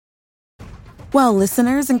Well,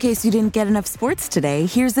 listeners, in case you didn't get enough sports today,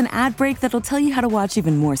 here's an ad break that'll tell you how to watch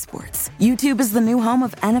even more sports. YouTube is the new home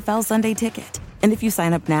of NFL Sunday Ticket. And if you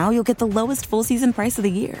sign up now, you'll get the lowest full season price of the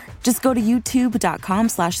year. Just go to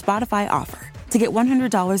youtube.com/Spotify offer to get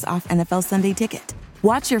 $100 off NFL Sunday Ticket.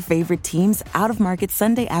 Watch your favorite teams' out-of-market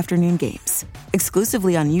Sunday afternoon games,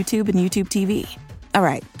 exclusively on YouTube and YouTube TV. All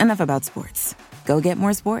right, enough about sports. Go get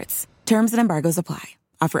more sports. Terms and embargoes apply.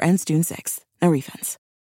 Offer ends June 6th. No refunds.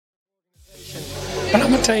 But I'm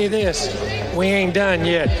going to tell you this, we ain't done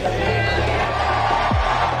yet.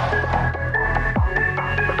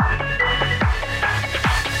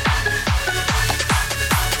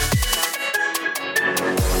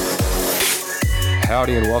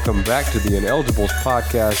 Howdy and welcome back to the Ineligibles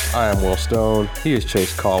podcast. I am Will Stone. He is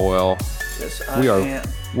Chase Caldwell. Yes, I am.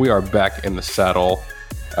 We are back in the saddle.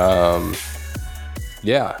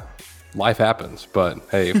 Yeah, life happens, but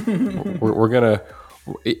hey, we're gonna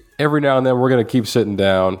every now and then we're gonna keep sitting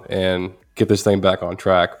down and get this thing back on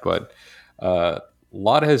track. But a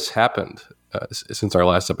lot has happened since our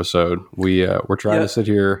last episode. We're trying to sit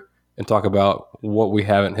here and talk about what we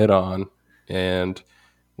haven't hit on, and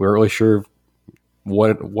we're really sure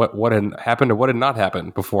what had happened or what had not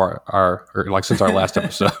happened before since our last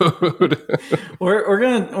episode. we're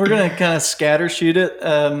gonna kind of scatter shoot it.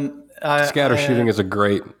 Scattershooting is a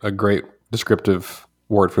great descriptive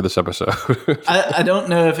word for this episode. I don't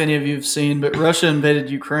know if any of you have seen, but Russia invaded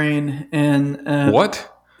Ukraine, and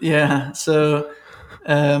what? Yeah, so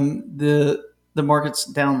the market's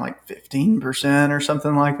down like 15% or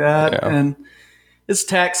something like that, and it's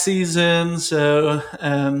tax season, so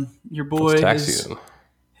your boy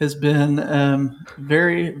has been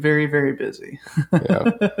very, very, very busy.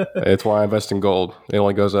 Yeah, it's why I invest in gold. It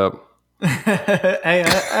only goes up. Hey,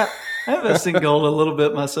 I invest in gold a little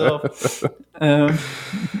bit myself. Just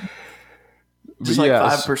like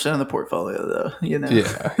 5% of the portfolio, though. You know.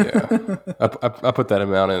 Yeah. I put that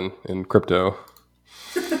amount in crypto.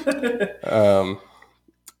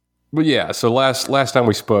 But yeah, so last time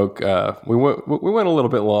we spoke, we went a little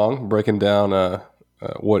bit long, breaking down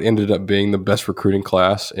what ended up being the best recruiting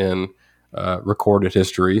class in recorded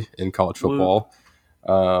history in college football.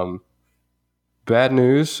 Bad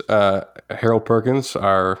news: Harold Perkins,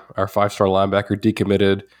 our 5-star linebacker,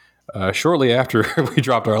 decommitted shortly after we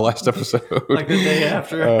dropped our last episode, like the day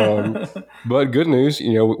after. But good news,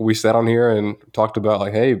 we sat on here and talked about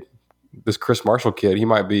like, hey, this Chris Marshall kid, he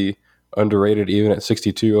might be underrated even at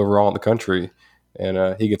 62 overall in the country,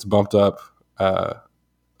 and he gets bumped up a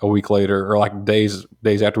week later, or like days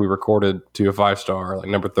after we recorded, to a 5-star, like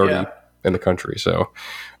number 30 in the country. So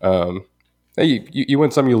hey, you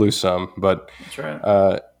win some, you lose some, but that's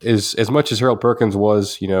right. As much as Harold Perkins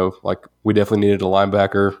was, like, we definitely needed a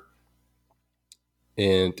linebacker,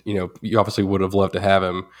 and you obviously would have loved to have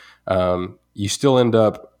him. You still end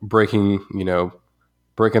up breaking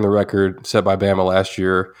the record set by Bama last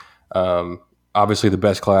year. Obviously the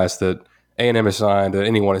best class that A&M has signed, that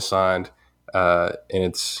anyone has signed. And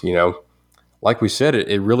it's, like we said,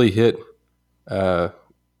 it really hit, you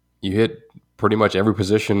hit pretty much every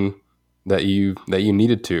position that you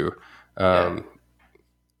needed to.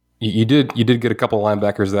 You did get a couple of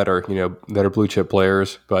linebackers that are blue chip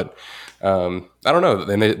players, but I don't know.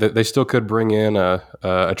 And they still could bring in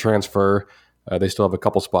a transfer. They still have a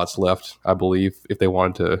couple spots left, I believe, if they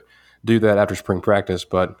wanted to do that after spring practice.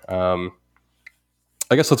 But I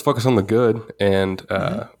guess let's focus on the good. And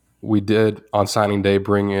we did on signing day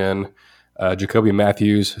bring in Jacoby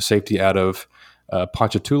Matthews, safety out of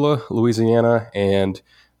Ponchatoula, Louisiana, and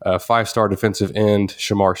 5-star defensive end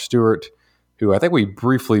Shamar Stewart, who I think we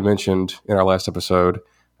briefly mentioned in our last episode,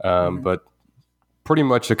 but pretty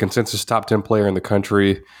much a consensus top 10 player in the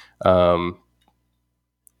country.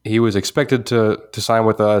 He was expected to sign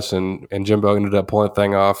with us, and Jimbo ended up pulling the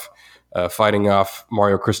thing off, fighting off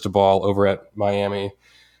Mario Cristobal over at Miami.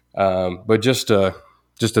 But just a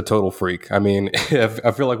total freak. I mean,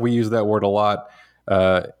 I feel like we used that word a lot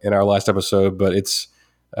in our last episode, but it's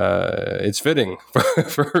fitting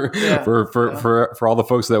for all the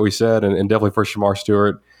folks that we said, and definitely for Shamar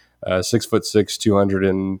Stewart, 6'6",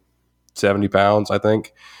 270 pounds, I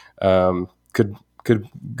think, could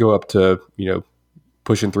go up to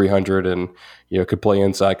pushing 300, and could play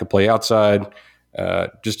inside, could play outside,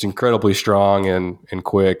 just incredibly strong and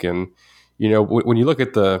quick. And when you look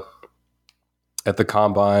at the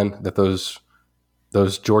combine that those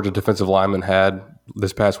Georgia defensive linemen had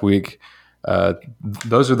this past week,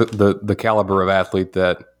 those are the caliber of athlete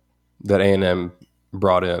that A&M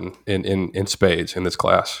brought in spades in this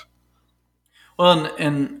class. Well,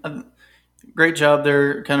 and great job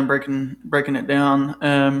there, kind of breaking it down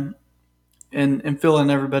and filling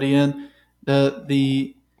everybody in.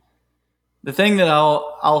 The thing that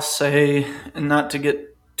I'll say, and not to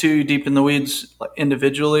get too deep in the weeds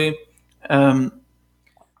individually, but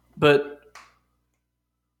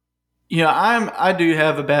I do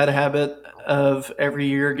have a bad habit of every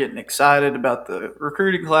year getting excited about the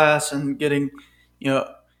recruiting class and getting,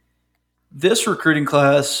 this recruiting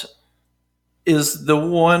class is the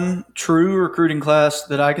one true recruiting class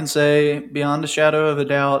that I can say beyond a shadow of a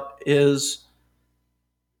doubt is,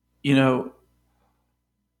 the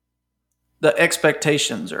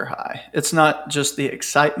expectations are high. It's not just the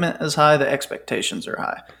excitement is high, the expectations are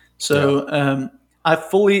high. So I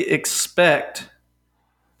fully expect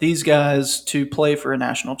these guys to play for a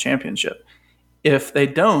national championship. If they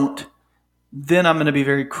don't, then I'm going to be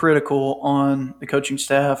very critical on the coaching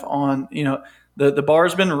staff, on, the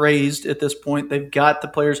bar's been raised at this point. They've got the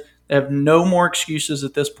players. They have no more excuses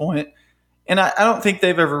at this point. And I don't think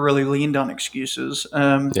they've ever really leaned on excuses.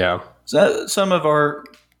 So some of our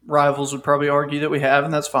rivals would probably argue that we have,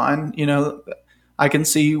 and that's fine. I can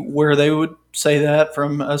see where they would say that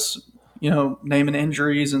from us, naming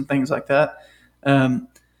injuries and things like that.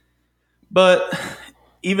 But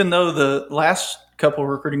even though the last couple of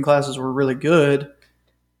recruiting classes were really good,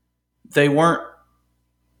 they weren't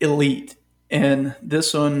elite. And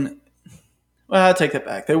this one, well, I take that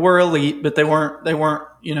back. They were elite, but they weren't, they weren't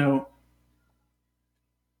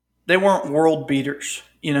world beaters.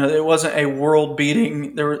 It wasn't a world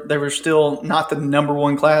beating. They were still not the number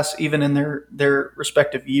one class, even in their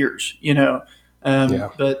respective years,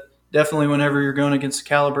 But definitely whenever you're going against the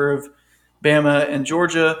caliber of Bama and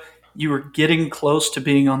Georgia, you were getting close to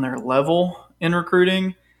being on their level in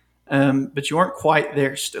recruiting, but you weren't quite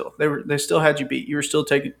there still. They still had you beat. You were still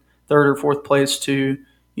taking third or fourth place to,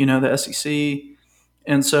 the SEC.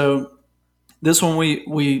 And so this one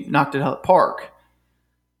we knocked it out of the park.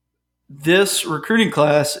 This recruiting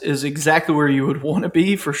class is exactly where you would want to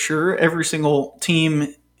be for sure. Every single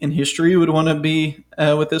team in history would want to be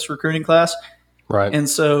with this recruiting class. Right. And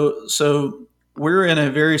so we're in a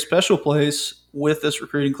very special place with this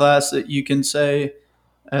recruiting class that you can say,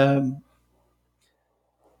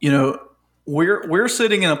 we're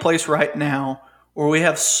sitting in a place right now where we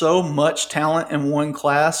have so much talent in one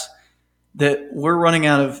class that we're running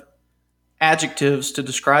out of adjectives to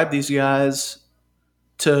describe these guys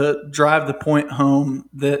to drive the point home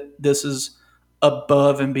that this is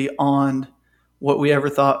above and beyond what we ever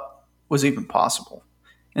thought was even possible.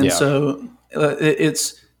 And so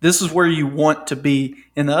this is where you want to be.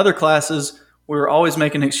 In the other classes, we were always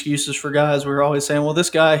making excuses for guys. We were always saying, well, this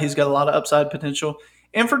guy, he's got a lot of upside potential,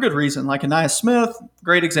 and for good reason. Like Anais Smith,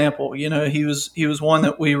 great example. He was one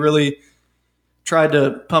that we really tried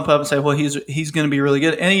to pump up and say, well, he's going to be really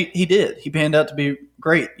good. And he did. He panned out to be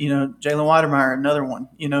great. Jalen Weidemeyer, another one.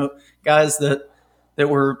 Guys that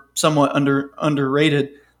were somewhat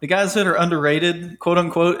underrated. The guys that are underrated, quote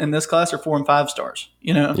unquote, in this class are 4 and 5 stars.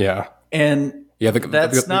 Yeah. And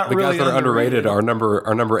that's not the really guys that are underrated are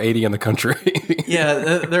number 80 in the country.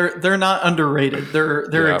 Yeah, they're not underrated.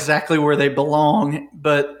 They're exactly where they belong.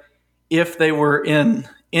 But if they were in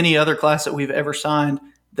any other class that we've ever signed,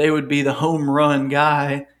 they would be the home run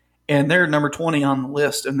guy, and they're number 20 on the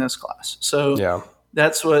list in this class. So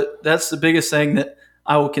that's the biggest thing that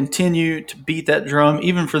I will continue to beat that drum,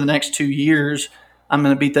 even for the next 2 years. I'm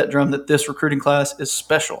going to beat that drum that this recruiting class is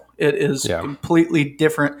special. It is completely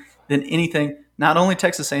different than anything not only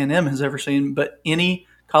Texas A&M has ever seen, but any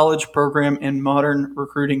college program in modern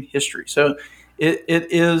recruiting history. So it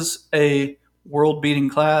is a world-beating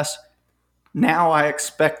class. Now I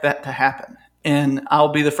expect that to happen. And I'll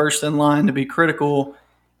be the first in line to be critical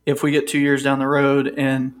if we get 2 years down the road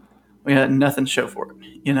and we had nothing to show for it.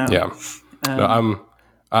 Yeah, no,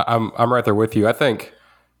 I'm right there with you. I think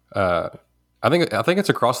it's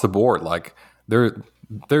across the board. Like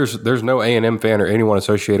there's no A&M fan or anyone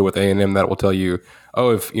associated with A&M that will tell you,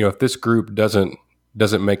 oh, if this group doesn't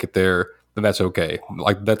make it there, then that's okay.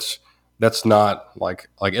 Like that's not like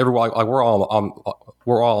everyone. Like we're all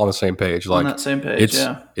on the same page. Like on that same page,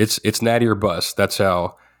 it's natty or bust. That's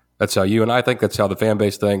how you and I think. That's how the fan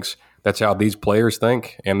base thinks. That's how these players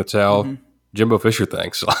think, and that's how Jimbo Fisher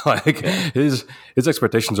thinks. Like his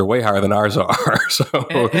expectations are way higher than ours are. So,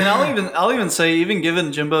 and I'll even say, even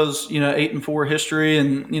given Jimbo's 8-4 history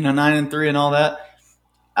and 9-3 and all that,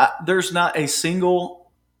 there's not a single.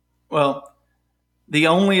 Well, the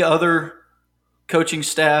only other coaching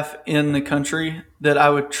staff in the country that I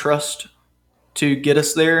would trust to get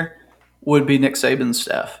us there would be Nick Saban's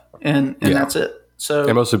staff, and that's it. So,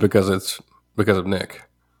 and mostly because of Nick.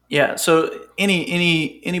 Yeah. So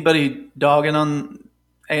anybody dogging on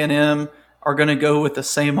A&M are going to go with the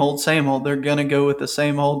same old. They're going to go with the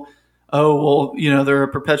same old. oh, well, they're a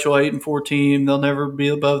perpetual 8-4 team. They'll never be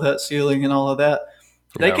above that ceiling and all of that.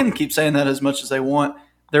 They can keep saying that as much as they want.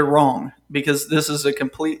 They're wrong, because this is a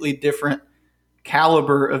completely different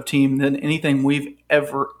caliber of team than anything we've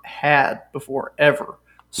ever had before, ever.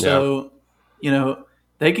 So,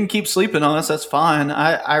 they can keep sleeping on us. That's fine.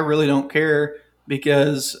 I really don't care,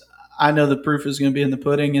 because I know the proof is going to be in the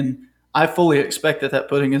pudding, and I fully expect that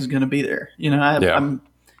pudding is going to be there. I'm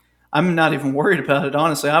not even worried about it,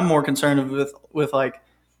 honestly. I'm more concerned with like,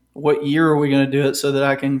 what year are we going to do it, so that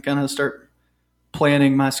I can kind of start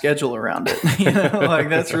planning my schedule around it. Like,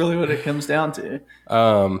 that's really what it comes down to.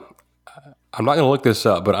 I'm not going to look this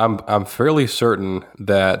up, but I'm fairly certain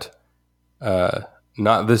that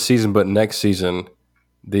not this season, but next season,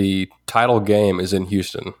 the title game is in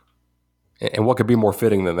Houston. And what could be more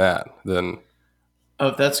fitting than that?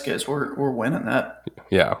 If that's the case, we're winning that.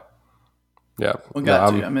 Yeah. We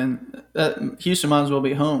got to. I mean, Houston might as well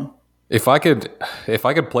be home. If I could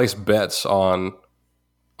place bets on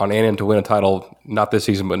A&M to win a title, not this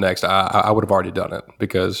season but next, I would have already done it,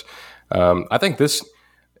 because I think this,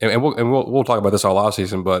 and we'll talk about this all last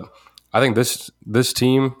season, but I think this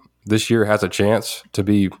team this year has a chance to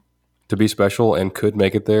be special and could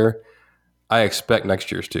make it there. I expect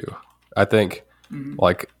next year's too. I think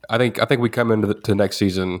I think we come into to next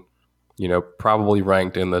season, probably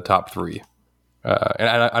ranked in the top 3. And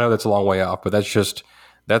I know that's a long way off, but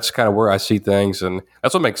that's kind of where I see things, and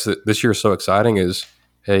that's what makes this year so exciting. Is,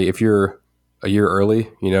 hey, if you're a year early,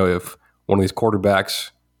 if one of these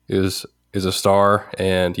quarterbacks is a star,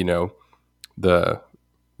 and the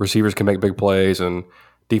receivers can make big plays, and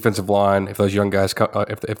defensive line, if those young guys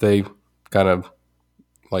if they kind of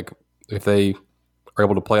if they are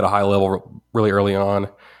able to play at a high level really early on,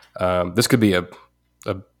 this could be a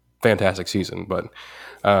fantastic season. But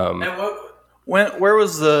where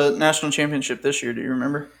was the national championship this year? Do you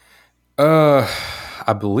remember?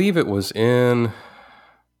 I believe it was in.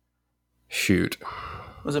 Shoot.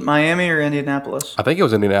 Was it Miami or Indianapolis? I think it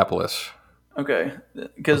was Indianapolis. Okay,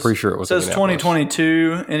 because I'm pretty sure it was. It says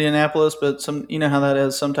 2022 Indianapolis, but how that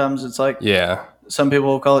is. Sometimes it's like, some people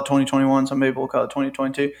will call it 2021, some people will call it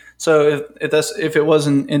 2022. So if it was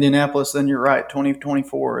in Indianapolis, then you're right.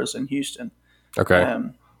 2024 is in Houston. Okay.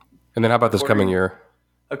 And then how about this coming year?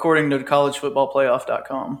 According to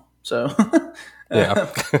collegefootballplayoff.com. So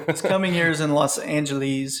this coming year is in Los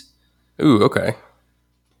Angeles. Ooh, okay.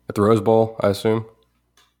 At the Rose Bowl, I assume.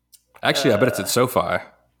 Actually, I bet it's at SoFi.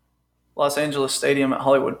 Los Angeles Stadium at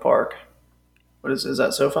Hollywood Park. What is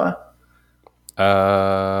that SoFi?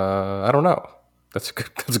 I don't know. That's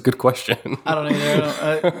a good question. I don't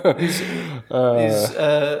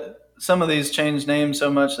either. Some of these change names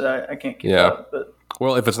so much that I can't keep up. But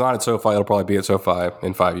well, if it's not at SoFi, it'll probably be at SoFi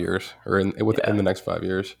in 5 years, or in the next 5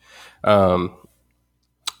 years.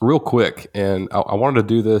 Real quick, and I wanted to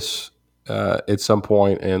do this at some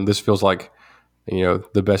point, and this feels like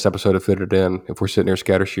the best episode to fit it in if we're sitting here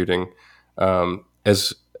scattershooting.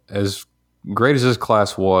 As great as this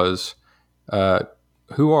class was,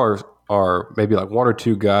 who are maybe like one or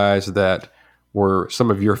two guys that were some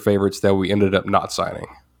of your favorites that we ended up not signing?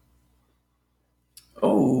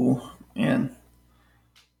 Oh, man.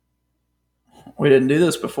 We didn't do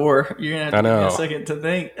this before. You're going to have to give me a second to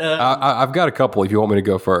think. I've got a couple if you want me to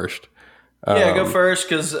go first. Go first,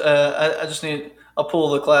 because I just I'll pull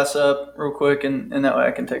the class up real quick, and that way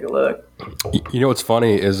I can take a look. What's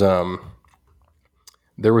funny is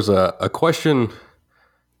there was a question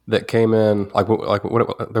that came in,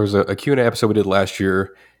 there was a Q&A episode we did last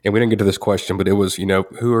year, and we didn't get to this question, but it was,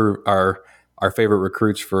 who are our favorite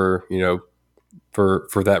recruits for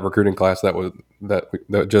that recruiting class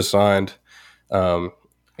that just signed.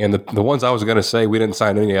 And the ones I was going to say, we didn't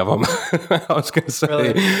sign any of them. I was going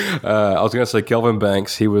to say Kelvin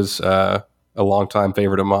Banks. He was a longtime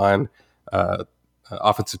favorite of mine,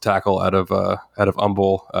 offensive tackle out of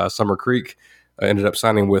Humble, Summer Creek. Ended up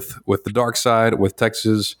signing with the dark side with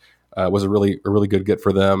Texas. Was a really good get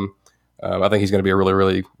for them. I think he's going to be a really,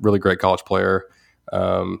 really, really great college player.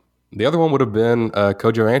 The other one would have been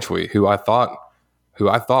Kojo Antwi, who I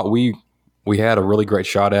thought we had a really great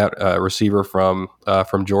shot at, receiver from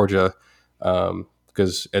Georgia.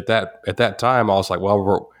 Because at that time I was like,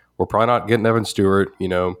 well, we're probably not getting Evan Stewart.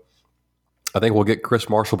 I think we'll get Chris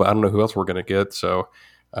Marshall, but I don't know who else we're going to get. So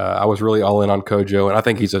I was really all in on Kojo, and I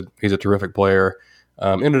think he's a terrific player.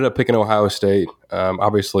 Ended up picking Ohio State.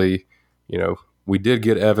 Obviously, we did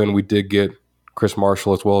get Evan, we did get Chris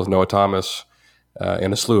Marshall as well as Noah Thomas,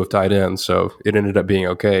 and a slew of tight ends. So it ended up being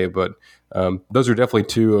okay. But those are definitely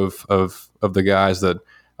two of the guys that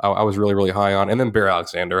I was really, really high on. And then Bear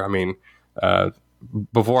Alexander. I mean,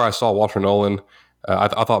 before I saw Walter Nolan, I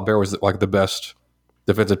thought Bear was like the best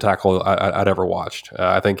defensive tackle I'd ever watched.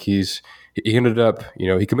 I think he ended up,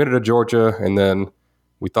 he committed to Georgia, and then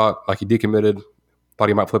we thought like he decommitted, thought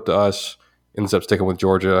he might flip to us, ends up sticking with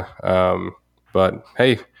Georgia. But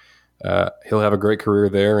hey, he'll have a great career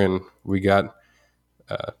there, and we got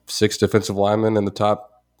 6 defensive linemen in the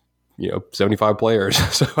top, 75 players.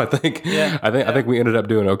 So I think we ended up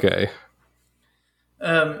doing okay.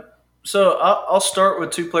 So I'll start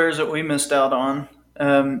with 2 players that we missed out on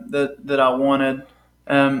that I wanted.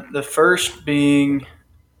 The first being,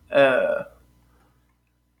 I'm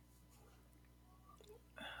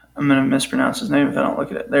going to mispronounce his name if I don't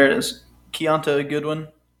look at it. There it is, Keontae Goodwin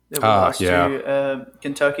that we lost to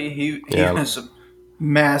Kentucky. He was a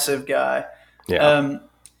massive guy. Yeah.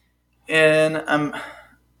 And I'm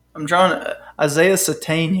drawing Isaiah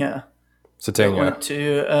Satania. Went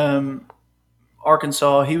to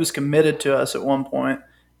Arkansas. He was committed to us at one point,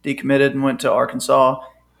 decommitted and went to Arkansas.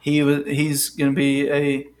 He's going to be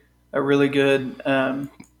a really good,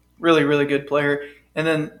 really good player. And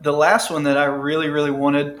then the last one that I really, really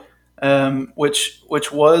wanted, which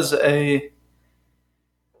was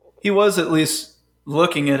he was at least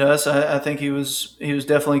looking at us. I think he was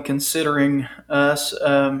definitely considering us.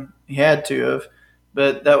 He had to have,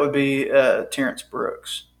 but that would be Terrence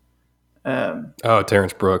Brooks.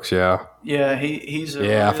 Terrence Brooks, yeah. Yeah, he's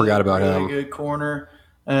I forgot about him. Good corner.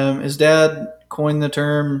 His dad coined the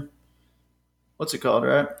term, what's it called,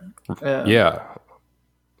 right?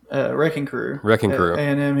 Wrecking Crew. Wrecking Crew.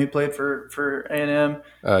 A&M. He played for A&M.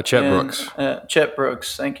 Chet Brooks. Chet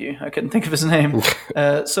Brooks. Thank you. I couldn't think of his name.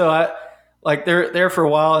 So I they're there for a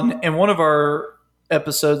while, and in one of our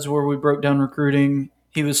episodes where we broke down recruiting,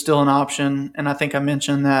 he was still an option, and I think I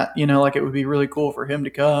mentioned that it would be really cool for him to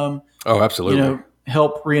come. Oh, absolutely.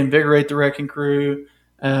 Help reinvigorate the Wrecking Crew.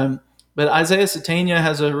 But Isaiah Satania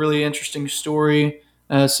has a really interesting story,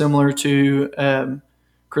 similar to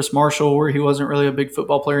Chris Marshall, where he wasn't really a big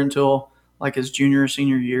football player until like his junior or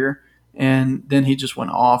senior year, and then he just went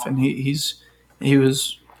off, and he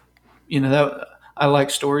was that I like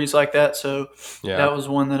stories like that. So that was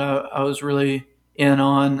one that I was really in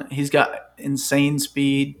on. He's got insane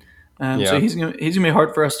speed, so he's gonna be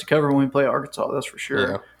hard for us to cover when we play Arkansas. That's for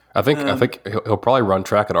sure. Yeah. I think he'll probably run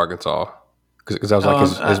track at Arkansas because that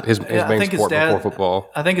was like his main sport before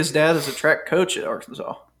football. I think his dad is a track coach at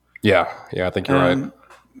Arkansas. Yeah, I think you're right.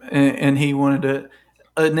 And he wanted to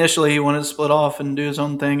split off and do his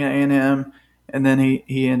own thing at A&M, and then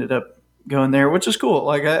he ended up going there, which is cool.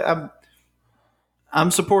 Like I'm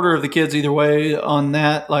a supporter of the kids either way on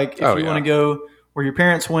that. Like if you want to go where your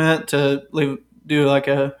parents went to do like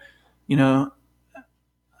a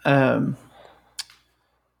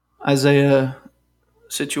Isaiah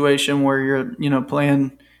situation where you're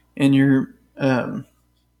playing in your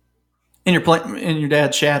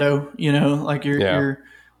dad's shadow, like you're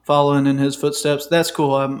following in his footsteps. That's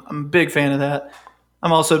cool. I'm a big fan of that.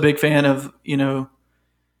 I'm also a big fan of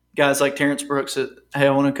guys like Terrence Brooks that, hey,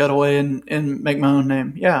 I want to cut away and make my own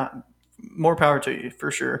name. Yeah, more power to you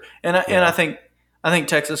for sure. And I think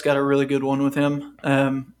Texas got a really good one with him.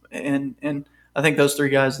 And I think those 3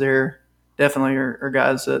 guys there definitely are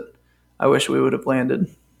guys that I wish we would have landed.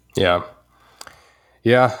 Yeah.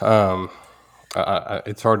 It's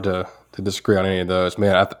hard to disagree on any of those,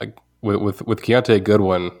 man. With Keontae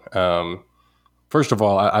Goodwin, first of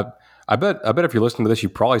all, I bet if you're listening to this, you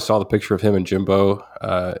probably saw the picture of him and Jimbo.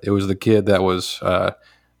 It was the kid that was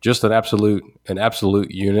just an absolute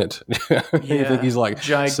unit. I think he's like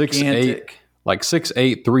gigantic,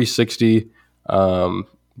 6'8", 360.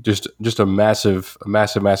 Just a massive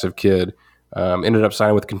kid. Ended up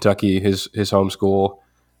signing with Kentucky, his home school,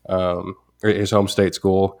 or his home state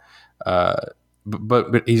school.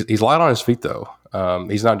 But he's light on his feet though.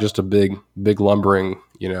 He's not just a big lumbering,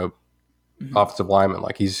 offensive lineman.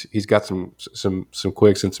 Like he's got some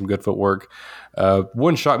quicks and some good footwork.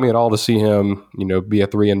 Wouldn't shock me at all to see him, be a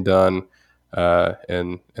 3 and done,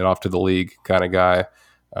 and off to the league kind of guy.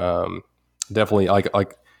 Definitely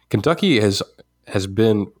like Kentucky has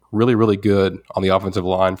been really, really good on the offensive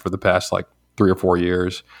line for the past like 3 or 4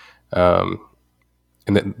 years. And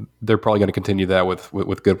they're probably going to continue that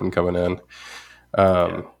with Goodwin coming in.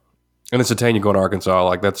 And it's Satania going to Arkansas.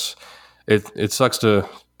 Like it sucks to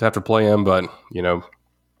have to play him, but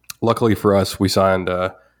luckily for us, we signed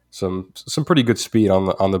some pretty good speed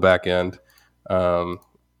on the back end. I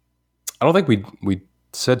don't think we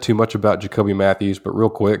said too much about Jacoby Matthews, but real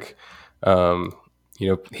quick,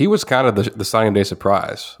 he was kind of the signing day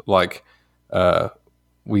surprise. Like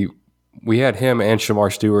we had him and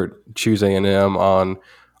Shamar Stewart choose A&M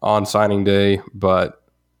on signing day, but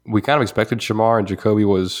we kind of expected Shamar, and Jacoby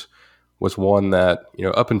was was one that,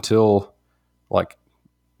 up until like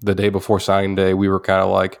the day before signing day, we were kind of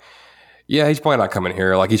like, yeah, he's probably not coming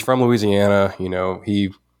here. Like, he's from Louisiana. He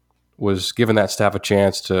was giving that staff a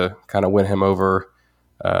chance to kind of win him over.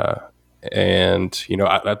 And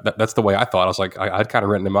that's the way I thought. I was like, I'd kind of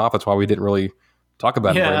written him off. That's why we didn't really talk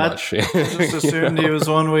about him very much. I just assumed he was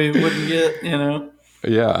one we wouldn't get,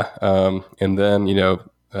 Yeah. And then,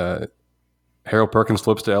 Harold Perkins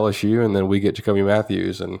flips to LSU, and then we get Jacoby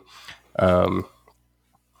Matthews. And,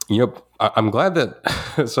 I'm glad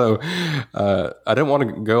that. So I didn't want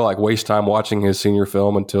to go like waste time watching his senior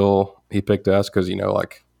film until he picked us, because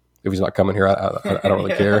if he's not coming here, I don't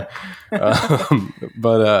really care.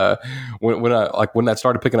 But when that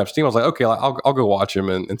started picking up steam, I was like, okay, I'll go watch him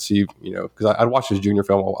and see, because I'd watched his junior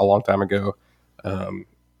film a long time ago, and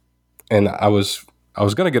I was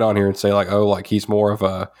going to get on here and say he's more of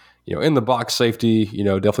a in the box safety,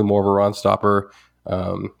 definitely more of a run stopper,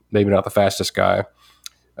 maybe not the fastest guy.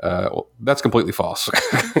 Well, that's completely false.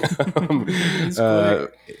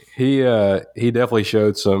 He definitely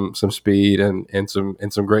showed some speed and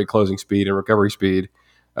some great closing speed and recovery speed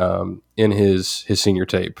in his senior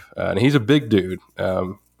tape. And he's a big dude.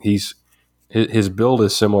 His build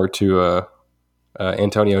is similar to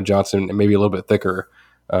Antonio Johnson, and maybe a little bit thicker.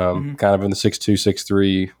 Kind of in the 6'2",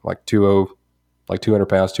 6'3", like 200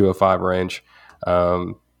 pounds, 205 range.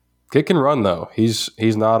 Kid can run though. He's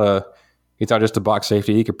not just a box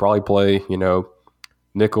safety. He could probably play,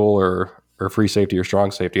 nickel or free safety or strong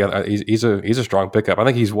safety. He's a strong pickup. I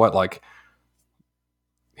think he's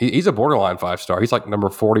he's a borderline 5-star. He's like number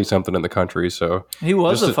 40 something in the country. So he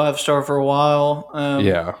was a 5-star for a while.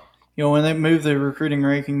 Yeah. When they move the recruiting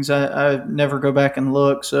rankings, I never go back and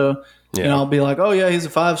look. So I'll be like, oh yeah, he's a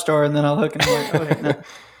 5-star, and then I'll look and I'm like, oh wait, no,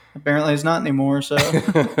 apparently he's not anymore. So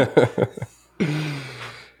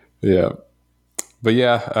yeah, but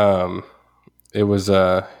yeah. It was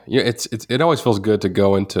it always feels good to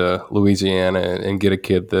go into Louisiana and get a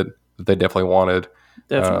kid that they definitely wanted.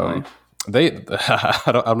 Definitely.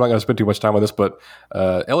 I'm not going to spend too much time on this, but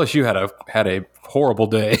LSU had a horrible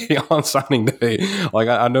day on signing day. Like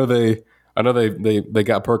I know they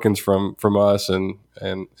got Perkins from us and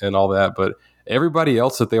all that, but everybody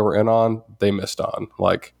else that they were in on, they missed on.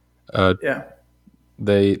 Like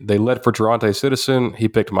they led for Toronto Citizen. He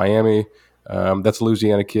picked Miami. That's a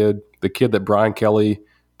Louisiana kid. The kid that Brian Kelly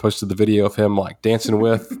posted the video of him like dancing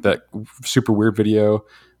with, that super weird video.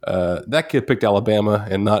 That kid picked Alabama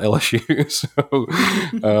and not LSU. So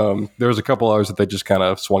there was a couple others that they just kind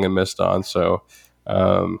of swung and missed on. So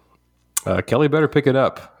Kelly better pick it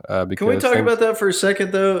up. Because can we talk about that for a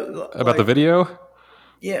second, though? About the video?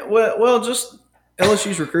 Yeah. Well, just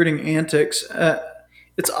LSU's recruiting antics.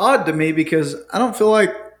 It's odd to me because I don't feel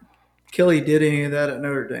like Kelly did any of that at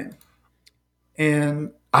Notre Dame.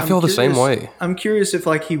 And I feel the same way. I'm curious if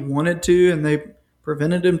he wanted to and they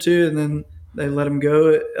prevented him to, and then they let him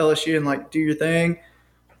go at LSU and do your thing,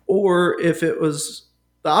 or if it was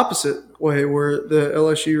the opposite way where the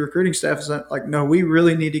LSU recruiting staff is like, no, we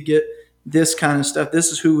really need to get this kind of stuff.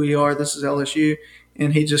 This is who we are. This is LSU,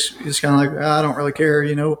 and he just is kind of like, I don't really care,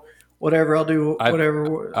 whatever, I'll do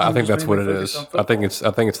whatever. I think that's what it is. I think it's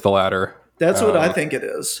the latter. That's what I think it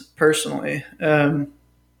is personally.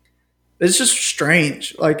 It's just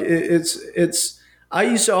strange. I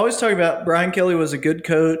used to always talk about Brian Kelly was a good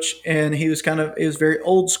coach, and he was very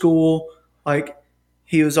old school.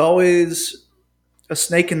 He was always a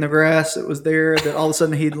snake in the grass that was there that all of a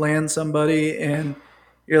sudden he'd land somebody, and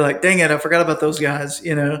you're like, dang it, I forgot about those guys.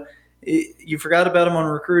 You forgot about him on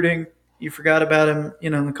recruiting. You forgot about him,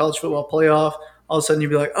 in the college football playoff. All of a sudden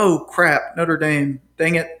you'd be like, oh crap, Notre Dame,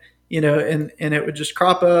 dang it. And it would just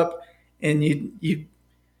crop up, and you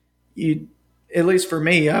at least for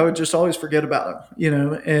me, I would just always forget about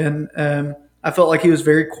him, and I felt like he was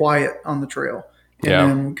very quiet on the trail, and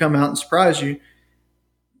then come out and surprise you.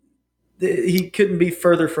 He couldn't be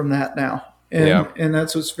further from that now, and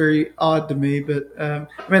that's what's very odd to me. But I'm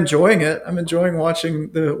enjoying it. I'm enjoying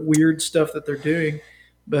watching the weird stuff that they're doing,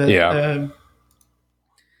 but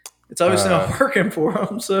it's obviously not working for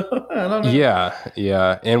them. So I don't know.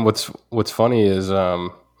 Yeah. And what's funny is, I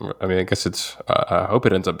guess it's. I hope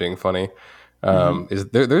it ends up being funny. Is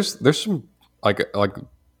there's some like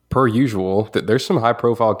per usual that there's some high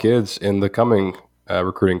profile kids in the coming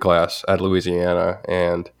recruiting class at Louisiana,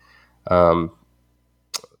 and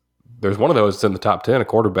there's one of those that's in the top 10, a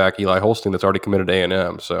quarterback, Eli Holstein, that's already committed to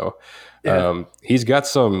A&M. So he's got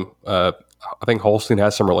some. I think Holstein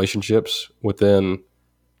has some relationships within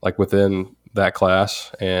that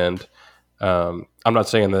class, and I'm not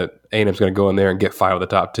saying that A&M's going to go in there and get 5 of the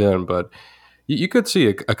top 10, but you could see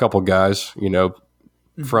a couple guys,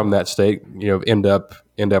 from that state, end up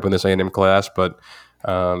in this A&M class. But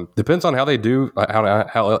depends on how they do,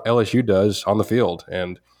 how LSU does on the field,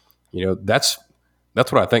 and that's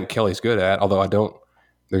what I think Kelly's good at. Although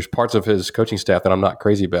there's parts of his coaching staff that I'm not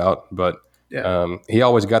crazy about, but he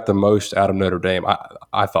always got the most out of Notre Dame.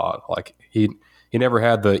 I thought like he never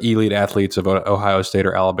had the elite athletes of Ohio State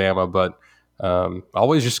or Alabama, but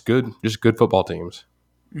always just good football teams.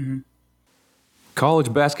 Mm-hmm.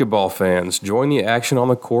 College basketball fans, join the action on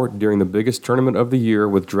the court during the biggest tournament of the year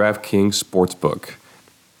with DraftKings Sportsbook.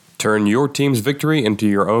 Turn your team's victory into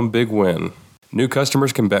your own big win. New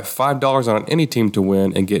customers can bet $5 on any team to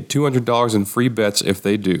win and get $200 in free bets if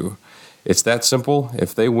they do. It's that simple.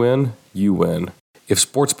 If they win, you win. If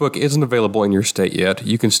Sportsbook isn't available in your state yet,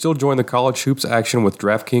 you can still join the college hoops action with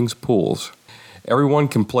DraftKings Pools. Everyone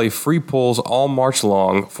can play free pools all March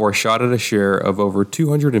long for a shot at a share of over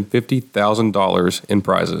 $250,000 in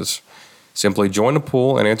prizes. Simply join a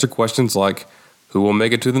pool and answer questions like, who will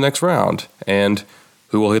make it to the next round? And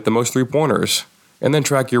who will hit the most three-pointers? And then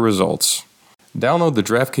track your results. Download the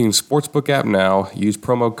DraftKings Sportsbook app now, use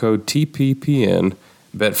promo code TPPN,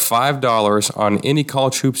 bet $5 on any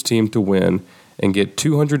college hoops team to win, and get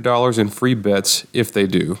 $200 in free bets if they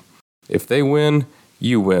do. If they win,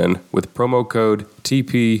 you win with promo code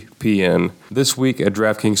TPPN this week at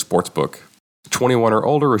DraftKings Sportsbook. 21 or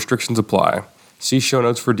older, restrictions apply. See show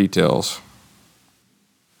notes for details.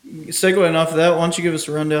 Segueing off of that, why don't you give us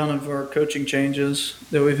a rundown of our coaching changes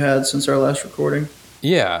that we've had since our last recording?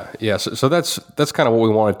 Yeah. So that's kind of what we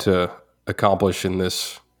wanted to accomplish in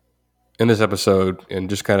this episode, and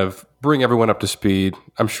just kind of bring everyone up to speed.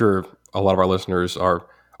 I'm sure a lot of our listeners are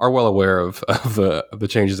well aware of the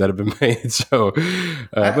changes that have been made. So,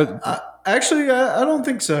 I don't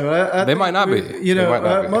think so. They might not be.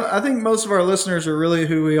 I think most of our listeners are really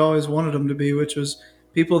who we always wanted them to be, which was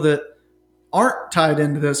people that aren't tied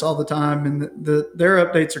into this all the time, and their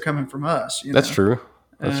updates are coming from us. That's true.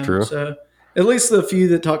 That's true. So at least the few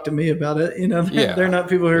that talk to me about it, they're not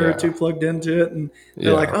people who are too plugged into it, and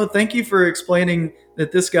they're like, "Oh, thank you for explaining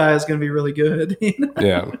that this guy is going to be really good."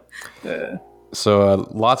 Yeah. So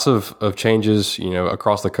lots of changes,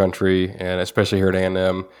 across the country, and especially here at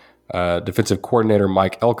A&M. Defensive coordinator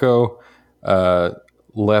Mike Elko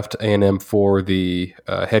left A&M for the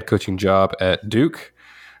head coaching job at Duke,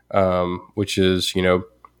 which is,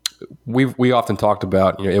 we often talked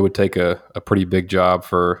about, it would take a pretty big job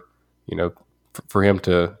for him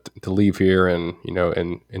to leave here and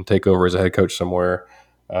and take over as a head coach somewhere.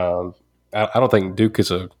 I don't think Duke is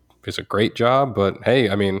a great job, but hey,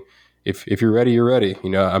 I mean, if you're ready, you're ready.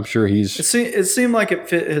 I'm sure he's. It seemed like it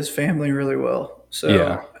fit his family really well.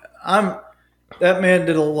 So that man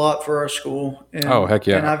did a lot for our school. And, oh, heck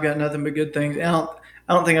yeah! And I've got nothing but good things. I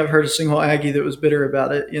don't think I've heard a single Aggie that was bitter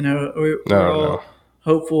about it. We're all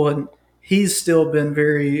hopeful, and he's still been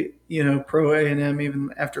very pro A&M even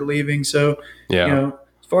after leaving. So as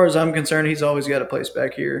far as I'm concerned, he's always got a place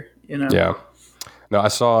back here. Yeah. No, I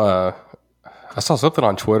saw something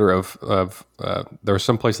on Twitter of there was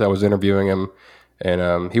some place that was interviewing him,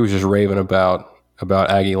 and he was just raving about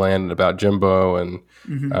Aggie Land and about Jimbo and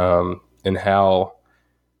and how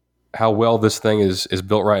well this thing is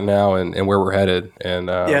built right now and where we're headed. And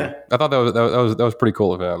I thought that was pretty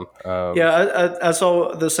cool of him. I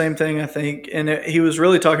saw the same thing, I think, and he was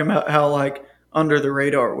really talking about how like under the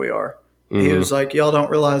radar we are. Mm-hmm. He was like, y'all don't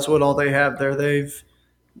realize what all they have there. They've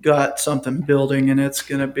got something building, and it's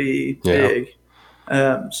going to be big.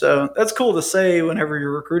 So that's cool to say whenever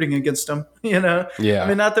you're recruiting against them, Yeah. I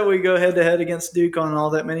mean, not that we go head to head against Duke on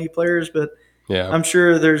all that many players, but I'm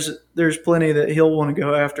sure there's plenty that he'll want to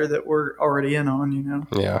go after that we're already in on,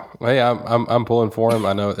 Yeah. Well, yeah, I'm pulling for him.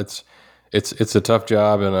 I know it's a tough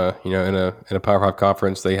job in a Power 5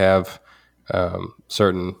 conference. They have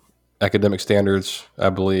certain academic standards, I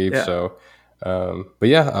believe. Yeah. So, but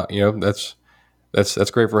yeah,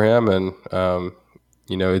 that's great for him, and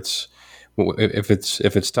it's. If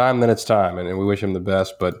it's time, then it's time, and we wish him the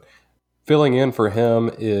best. But filling in for him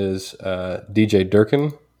is DJ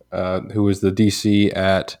Durkin, who was the DC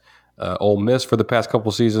at Ole Miss for the past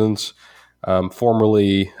couple seasons,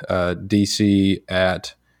 formerly DC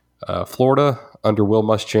at Florida under Will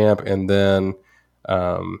Muschamp, and then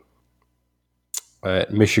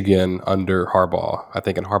at Michigan under Harbaugh, I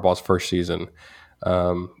think in Harbaugh's first season.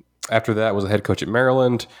 After that was a head coach at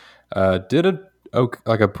Maryland, did a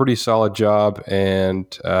pretty solid job, and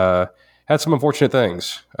had some unfortunate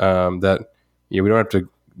things that we don't have to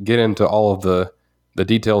get into all of the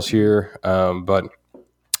details here, but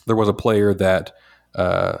there was a player that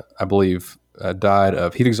I believe died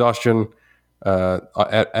of heat exhaustion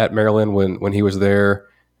at Maryland when he was there,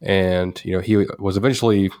 and he was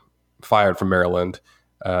eventually fired from Maryland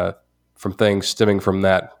from things stemming from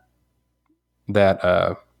that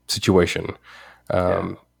situation.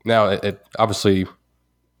 Now, it obviously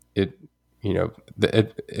it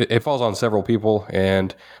falls on several people,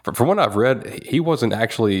 and from what I've read, he wasn't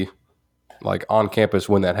actually like on campus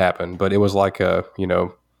when that happened, but it was like I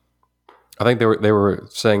think they were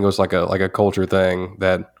saying it was like a culture thing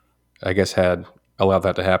that I guess had allowed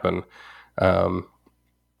that to happen,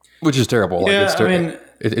 which is terrible. Yeah,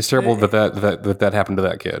 it's terrible that happened to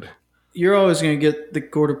that kid. You're always going to get the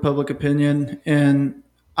court of public opinion, and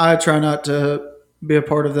I try not to be a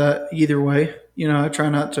part of that either way. I try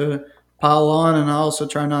not to pile on, and I also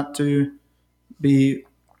try not to be,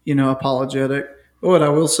 apologetic. But what I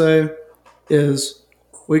will say is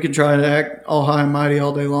we can try to act all high and mighty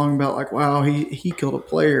all day long about like, wow, he killed a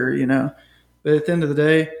player, But at the end of the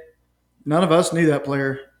day, none of us knew that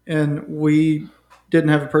player, and we didn't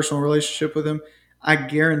have a personal relationship with him. I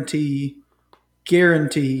guarantee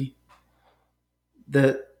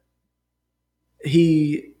that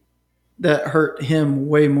that hurt him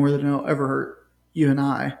way more than it'll ever hurt you and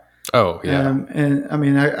I. Oh, yeah. And I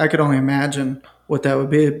mean, I could only imagine what that would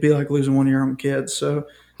be. It'd be like losing one of your own kids. So,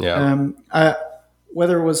 yeah.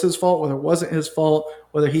 Whether it was his fault, whether it wasn't his fault,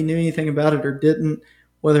 whether he knew anything about it or didn't,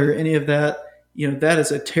 whether any of that, that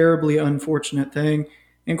is a terribly unfortunate thing.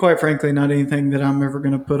 And quite frankly, not anything that I'm ever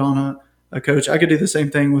going to put on a coach. I could do the same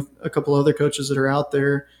thing with a couple other coaches that are out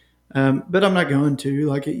there. But I'm not going to.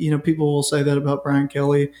 Like, people will say that about Brian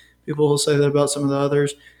Kelly. People will say that about some of the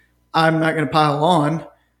others. I'm not going to pile on.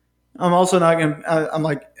 I'm also not going to. I'm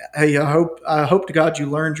like, hey, I hope to God you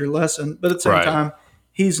learned your lesson. But at the same time,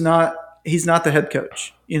 he's not the head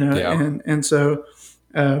coach, Yeah. And so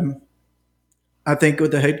I think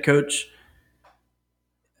with the head coach,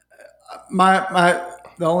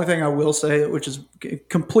 the only thing I will say, which is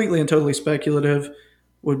completely and totally speculative,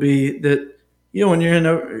 would be that when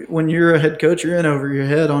you're a head coach, you're in over your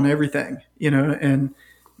head on everything, and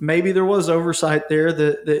maybe there was oversight there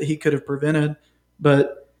that he could have prevented,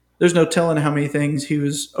 but there's no telling how many things he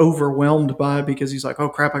was overwhelmed by because he's like, oh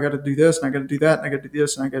crap, I got to do this and I got to do that and I got to do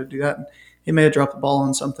this and I got to do that, and he may have dropped the ball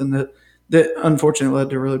on something that unfortunately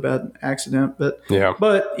led to a really bad accident. But yeah,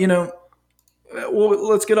 well,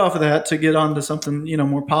 let's get off of that to get on to something,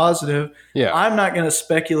 more positive. Yeah. I'm not going to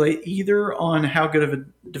speculate either on how good of a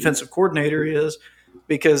defensive coordinator he is,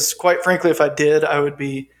 because quite frankly, if I did, I would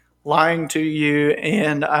be lying to you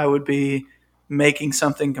and I would be making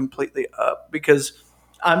something completely up, because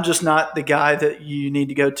I'm just not the guy that you need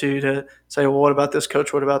to go to say, well, what about this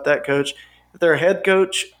coach? What about that coach? If they're a head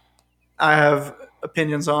coach, I have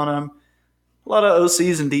opinions on them. A lot of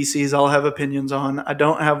OCs and DCs I'll have opinions on. I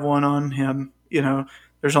don't have one on him.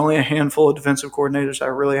 There's only a handful of defensive coordinators I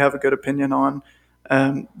really have a good opinion on,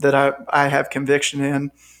 that I have conviction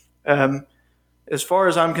in. As far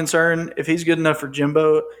as I'm concerned, if he's good enough for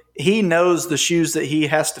Jimbo, he knows the shoes that he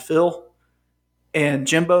has to fill, and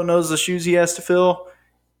Jimbo knows the shoes he has to fill.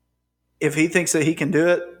 If he thinks that he can do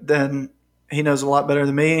it, then he knows a lot better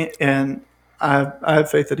than me, and I have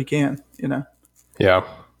faith that he can. Yeah.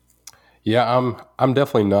 Yeah, I'm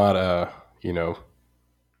definitely not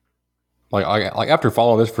like after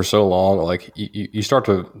following this for so long, like you start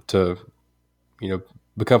to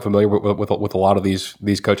become familiar with a lot of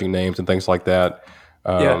these coaching names and things like that.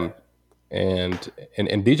 And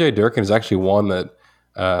DJ Durkin is actually one that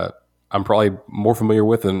I'm probably more familiar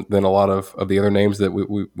with than a lot of the other names that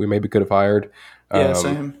we maybe could have hired. Yeah,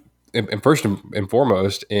 same. And first and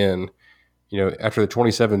foremost, after the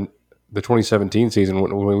 2017 season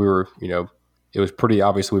when we were, it was pretty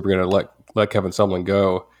obvious we were going to let Kevin Sumlin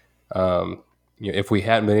go. If we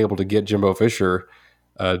hadn't been able to get Jimbo Fisher,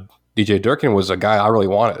 DJ Durkin was a guy I really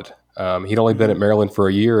wanted. He'd only been at Maryland for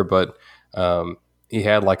a year, but he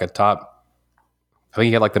had like I think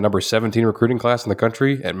he had like the number 17 recruiting class in the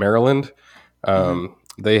country at Maryland.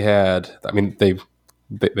 They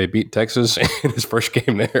beat Texas in his first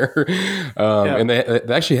game there. And they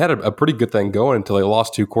actually had a pretty good thing going until they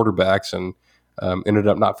lost two quarterbacks and ended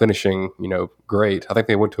up not finishing, great. I think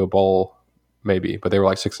they went to a bowl maybe, but they were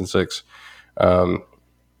like 6-6.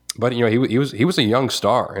 But he was a young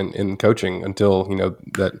star in coaching until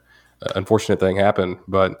that unfortunate thing happened.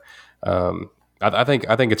 But I think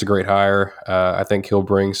it's a great hire. I think he'll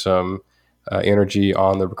bring some energy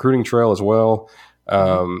on the recruiting trail as well.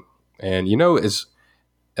 And is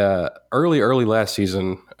early last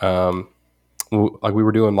season, like we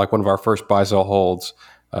were doing like one of our first buy sell holds.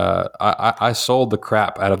 I sold the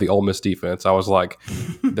crap out of the Ole Miss defense. I was like,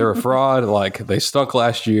 they're a fraud. Like, they stunk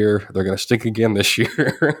last year. They're going to stink again this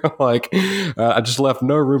year. I just left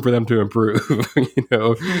no room for them to improve,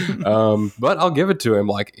 but I'll give it to him.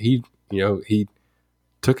 Like, he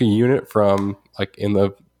took a unit from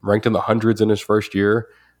ranked in the hundreds in his first year,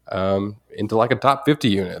 into like a top 50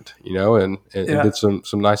 unit, and did some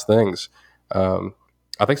nice things.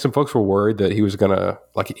 I think some folks were worried that he was going to,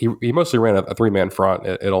 he mostly ran a three-man front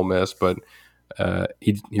at Ole Miss, but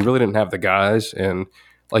he really didn't have the guys. And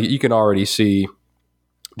you can already see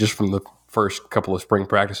just from the first couple of spring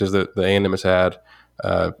practices that the A&M has had,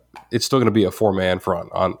 it's still going to be a four-man front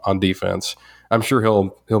on defense. I'm sure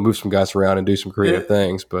he'll move some guys around and do some creative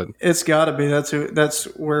things, but it's got to be. That's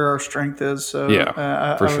where our strength is. So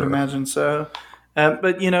I would imagine so.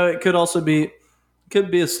 But it could also be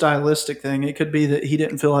a stylistic thing. It could be that he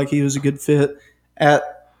didn't feel like he was a good fit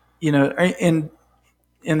at in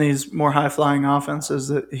these more high flying offenses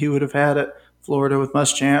that he would have had at Florida with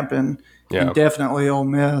Muschamp and definitely Ole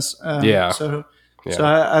Miss. So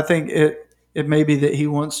I think it may be that he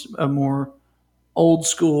wants a more old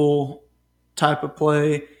school type of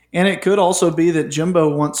play, and it could also be that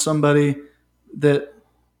Jimbo wants somebody that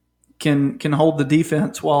can hold the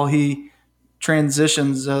defense while he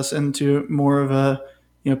transitions us into more of a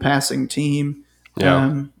passing team.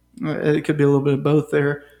 It could be a little bit of both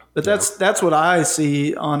there, but that's what I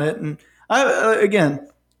see on it. And I'm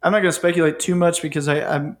not going to speculate too much because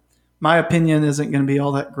my opinion isn't going to be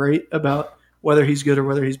all that great about whether he's good or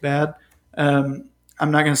whether he's bad. I'm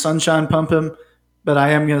not going to sunshine pump him, but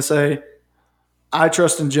I am going to say I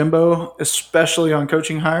trust in Jimbo, especially on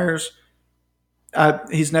coaching hires.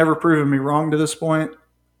 He's never proven me wrong to this point.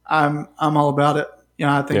 I'm all about it.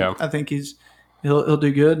 I think he'll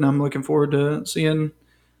do good, and I'm looking forward to seeing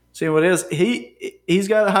what it is. He's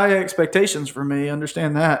got high expectations for me.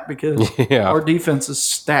 Understand that because our defense is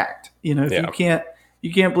stacked. If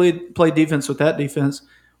you can't play defense with that defense,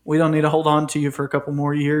 we don't need to hold on to you for a couple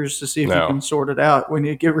more years to see if you can sort it out. We need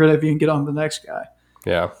to get rid of you and get on to the next guy.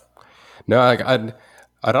 Yeah. No, I'd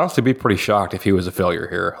honestly be pretty shocked if he was a failure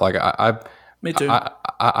here. Me too.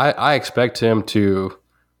 I expect him to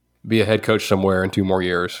be a head coach somewhere in 2 more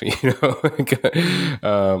years. He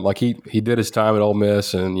did his time at Ole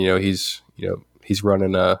Miss, and he's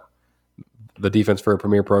running the defense for a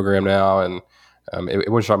premier program now, and it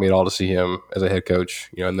wouldn't shock me at all to see him as a head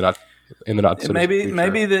coach. In the not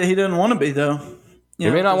maybe that he doesn't want to be though. He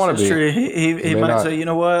may not want to be. He might say, you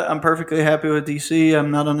know what, I'm perfectly happy with DC. I'm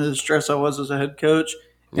not under the stress I was as a head coach.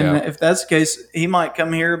 And if that's the case, he might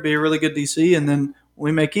come here, be a really good DC, and then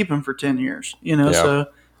we may keep him for 10 years. So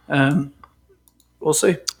we'll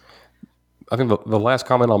see. I think the last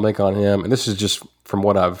comment I'll make on him, and this is just from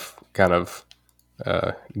what I've kind of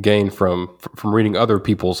gained from reading other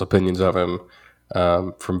people's opinions of him,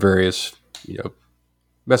 from various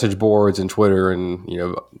message boards and Twitter and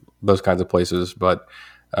those kinds of places. But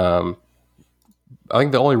I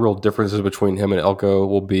think the only real differences between him and Elko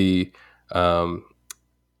will be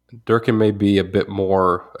Durkin may be a bit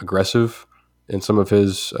more aggressive in some of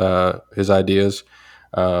his ideas,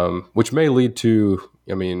 which may lead to,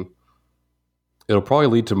 it'll probably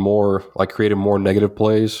lead to more creating more negative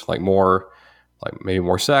plays, maybe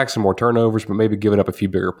more sacks and more turnovers, but maybe giving up a few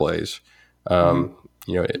bigger plays,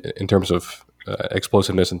 in terms of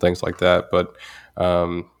explosiveness and things like that. But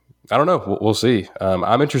I don't know. We'll see.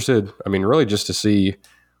 I'm interested, really just to see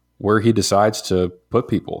where he decides to put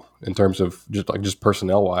people in terms of just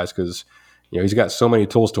personnel wise, because he's got so many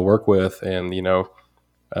tools to work with, and you'll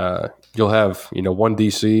have one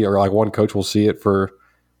DC or one coach will see it for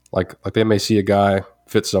they may see a guy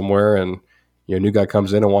fit somewhere, and a new guy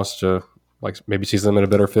comes in and wants to maybe sees them in a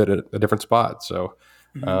better fit at a different spot. So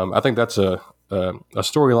I think that's a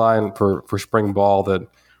storyline for spring ball that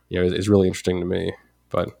is really interesting to me.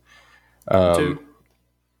 But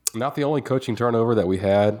not the only coaching turnover that we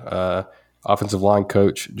had. Offensive line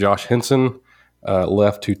coach Josh Henson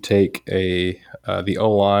left to take the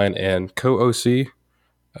O-line and co-OC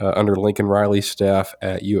under Lincoln Riley's staff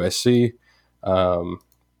at USC.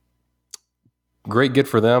 Great get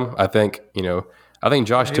for them. I think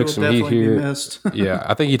Josh took some heat here.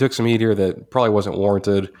 I think he took some heat here that probably wasn't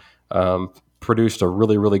warranted. Produced a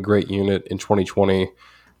really, really great unit in 2020.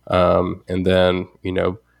 And then,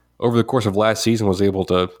 over the course of last season was able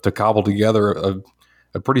to cobble together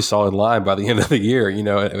a pretty solid line by the end of the year,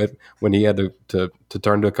 when he had to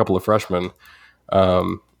turn to a couple of freshmen.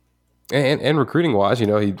 And recruiting wise, he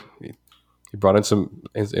brought in some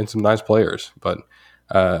nice players. But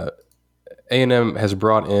A&M has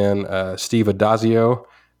brought in Steve Adazio,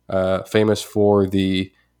 famous for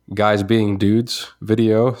the Guys Being Dudes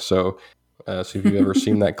video. So if you've ever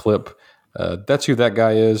seen that clip, that's who that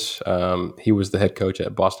guy is. He was the head coach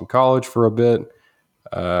at Boston College for a bit.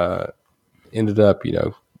 Ended up,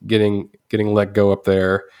 getting let go up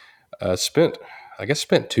there. Spent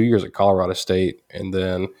 2 years at Colorado State, and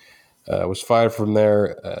then was fired from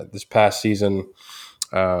there this past season.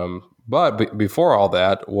 But before all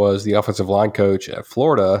that, was the offensive line coach at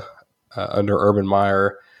Florida under Urban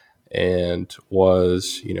Meyer, and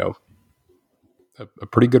was a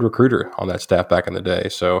pretty good recruiter on that staff back in the day.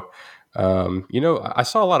 So I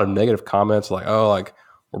saw a lot of negative comments like, oh, like,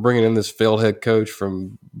 we're bringing in this failed head coach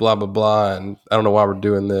from blah, blah, blah, and I don't know why we're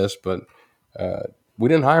doing this, but we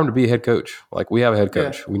didn't hire him to be a head coach. Like, we have a head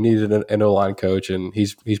coach. Yeah. We needed an O-line coach, and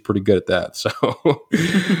he's pretty good at that. So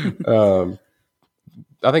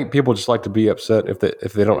I think people just like to be upset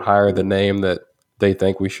if they don't hire the name that they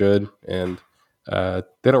think we should, and they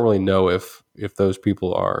don't really know if those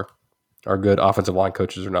people are good offensive line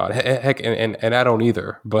coaches or not. Heck, and I don't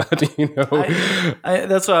either. But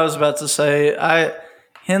that's what I was about to say.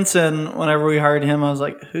 Henson, whenever we hired him, I was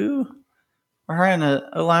like, who? We're hiring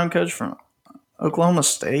a line coach from Oklahoma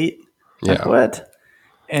State? Like, what?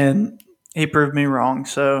 And he proved me wrong.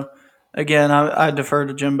 So, again, I defer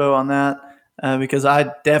to Jimbo on that because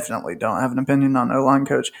I definitely don't have an opinion on O-line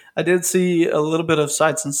coach. I did see a little bit of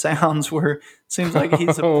sights and sounds where it seems like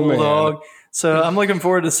he's a bulldog. Man. So I'm looking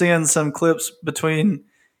forward to seeing some clips between,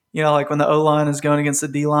 like when the O-line is going against the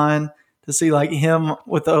D-line, to see like him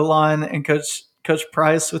with the O-line and Coach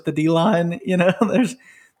Price with the D-line.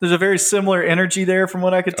 There's a very similar energy there from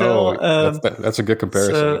what I could tell. That's a good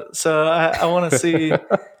comparison. So I want to see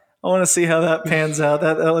how that pans out.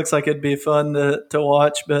 That looks like it'd be fun to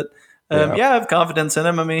watch. But I have confidence in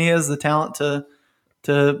him. I mean, he has the talent to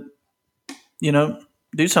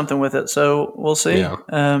do something with it. So we'll see.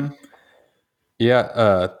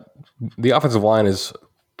 Yeah. The offensive line is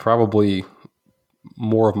probably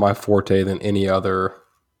more of my forte than any other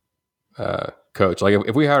coach. Like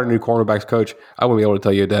if we hired a new cornerbacks coach, I wouldn't be able to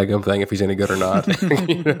tell you a daggum thing if he's any good or not.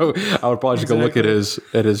 I would probably just go look at his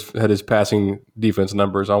passing defense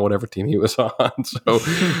numbers on whatever team he was on. So,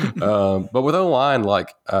 but with O-line,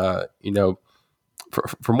 like from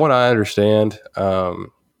what I understand,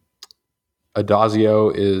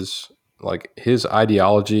 Adazio is like his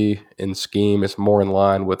ideology and scheme is more in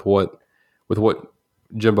line with what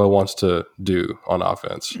Jimbo wants to do on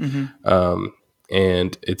offense. Mm-hmm.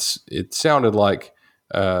 And it sounded like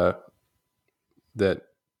that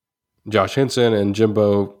Josh Henson and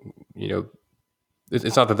Jimbo,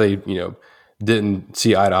 it's not that they, didn't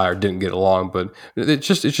see eye to eye or didn't get along, but it's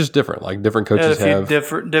just different. Like different coaches have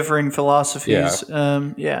differing philosophies.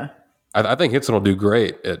 Yeah. I think Henson will do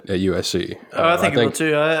great at USC. I think he will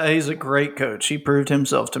too. He's a great coach. He proved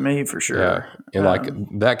himself to me for sure. Yeah. And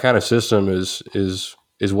like that kind of system is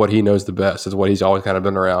what he knows the best. It's what he's always kind of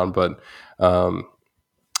been around. But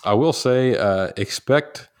I will say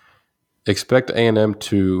expect A&M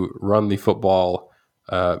to run the football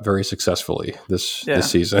very successfully this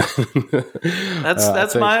season.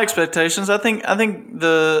 That's my expectations. I think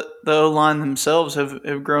the O-line themselves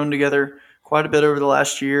have grown together quite a bit over the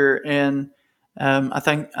last year, and I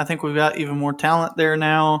think we've got even more talent there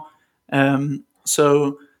now.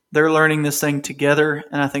 So they're learning this thing together,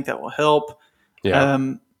 and I think that will help.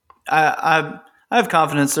 Yeah. I have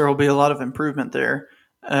confidence there will be a lot of improvement there,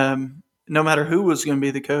 no matter who was going to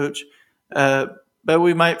be the coach. But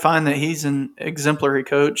we might find that he's an exemplary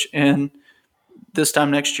coach, and this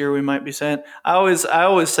time next year we might be saying, I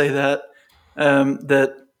always say that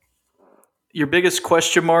that your biggest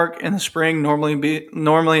question mark in the spring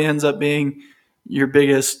normally ends up being your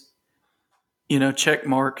biggest, check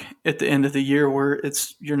mark at the end of the year, where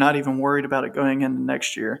you're not even worried about it going into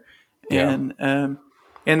next year. Yeah.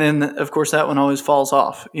 And then of course that one always falls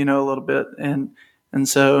off, a little bit. And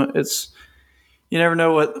so you never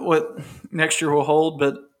know what next year will hold,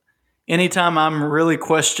 but anytime I'm really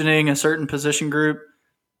questioning a certain position group,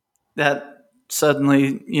 that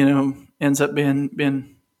suddenly, ends up being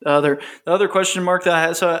the other question mark that I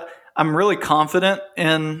had. So I'm really confident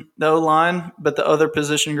in the O-line, but the other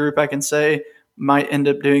position group I can say might end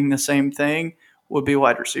up doing the same thing would be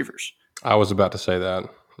wide receivers. I was about to say that.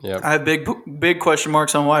 Yeah, I have big question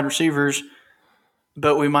marks on wide receivers,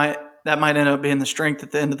 but that might end up being the strength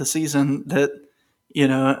at the end of the season. That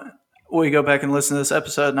we go back and listen to this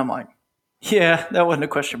episode, and I'm like, yeah, that wasn't a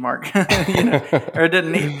question mark, or it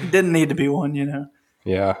didn't need to be one,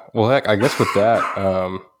 Yeah. Well, heck, I guess with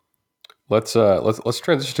that, let's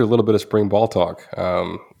transition to a little bit of spring ball talk.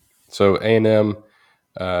 So A&M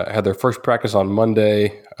had their first practice on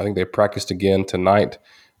Monday. I think they practiced again tonight.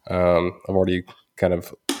 I've already kind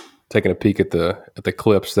of taking a peek at the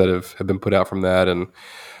clips that have been put out from that and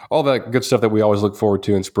all that good stuff that we always look forward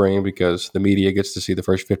to in spring, because the media gets to see the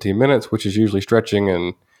first 15 minutes, which is usually stretching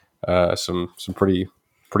and some pretty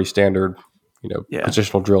standard,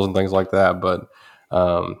 positional drills and things like that. But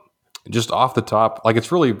just off the top, like,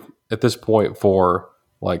 it's really at this point for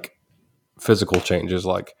like physical changes,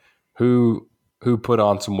 like who put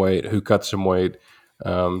on some weight, who cut some weight,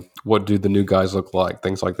 what do the new guys look like,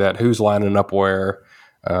 things like that, who's lining up where,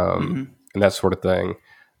 and that sort of thing.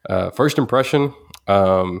 First impression,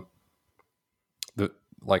 of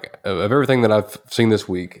everything that I've seen this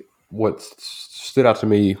week, what stood out to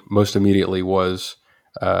me most immediately was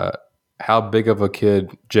how big of a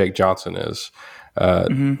kid Jake Johnson is.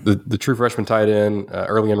 The true freshman tight end,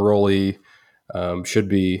 early enrollee, should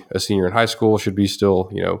be a senior in high school, should be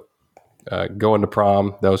still, going to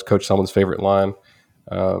prom. That was Coach Sumlin's favorite line.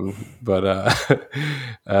 But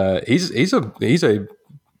he's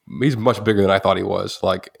much bigger than I thought he was.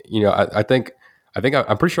 Like,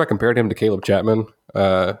 I'm pretty sure I compared him to Caleb Chapman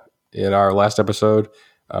in our last episode.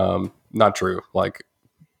 Not true. Like,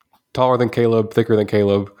 taller than Caleb, thicker than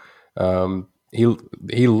Caleb.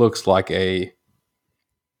 He looks like a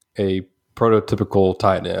prototypical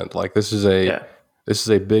tight end. Like, this is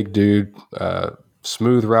a big dude,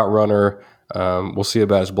 smooth route runner. We'll see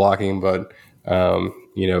about his blocking, but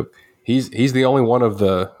he's the only one of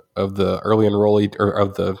the early enrollee, or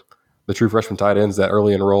of the true freshman tight ends that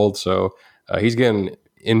early enrolled. So he's getting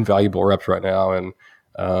invaluable reps right now, and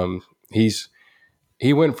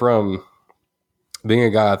he went from being a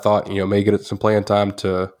guy I thought may get some playing time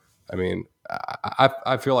to,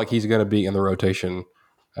 I feel like he's going to be in the rotation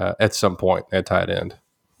at some point at tight end.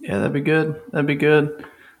 Yeah, that'd be good.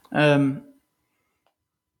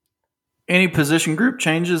 Any position group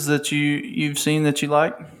changes that you've seen that you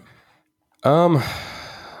like?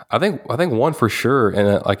 I think one for sure,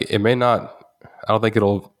 and it may not. I don't think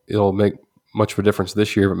it'll make much of a difference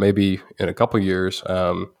this year, but maybe in a couple years.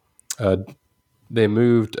 They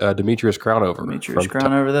moved Demetrius Crown over.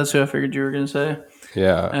 That's who I figured you were going to say.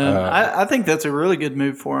 Yeah, I think that's a really good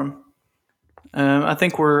move for him. I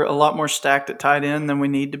think we're a lot more stacked at tight end than we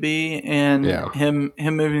need to be, and him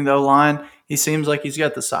moving the O-line, he seems like he's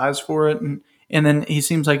got the size for it, and then he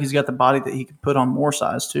seems like he's got the body that he can put on more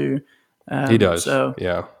size too. He does. So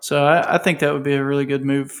I think that would be a really good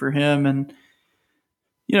move for him, and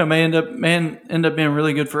may end up being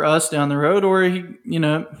really good for us down the road, or he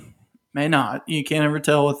may not. You can't ever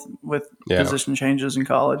tell with position changes in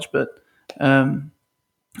college, but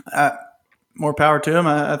more power to him.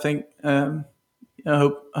 I think.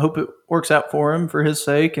 I hope it works out for him, for his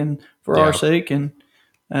sake and for our sake, and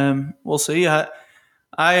we'll see. I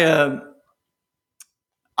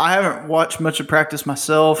haven't watched much of practice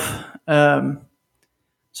myself, so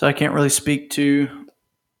I can't really speak to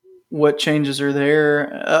what changes are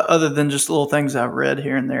there, other than just little things I've read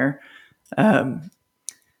here and there.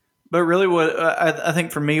 But really, what I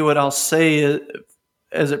think for me, what I'll say is,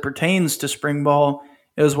 as it pertains to spring ball,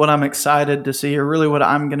 is what I'm excited to see, or really what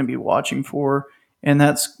I'm going to be watching for. And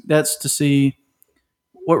that's to see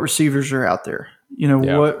what receivers are out there.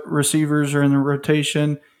 What receivers are in the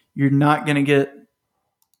rotation. You're not going to get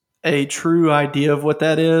a true idea of what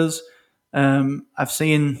that is. I've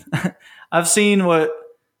seen what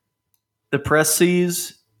the press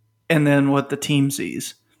sees, and then what the team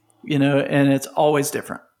sees. And it's always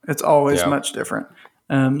different. It's always much different.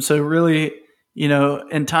 So really,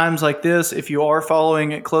 in times like this, if you are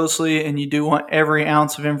following it closely and you do want every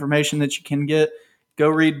ounce of information that you can get, go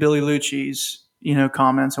read Billy Lucci's,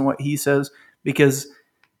 comments and what he says, because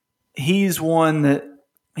he's one that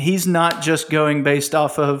he's not just going based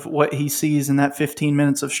off of what he sees in that 15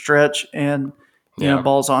 minutes of stretch and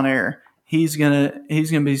balls on air. He's gonna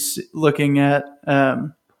be looking at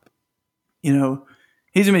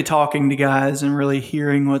he's gonna be talking to guys and really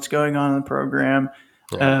hearing what's going on in the program.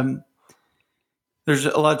 There's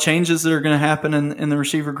a lot of changes that are going to happen in the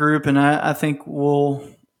receiver group, and I think we'll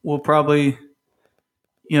probably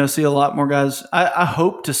see a lot more guys. I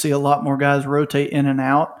hope to see a lot more guys rotate in and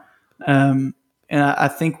out, and I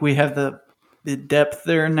think we have the depth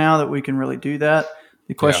there now that we can really do that.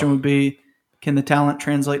 The question would be, can the talent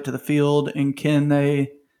translate to the field, and can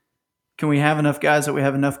we have enough guys that we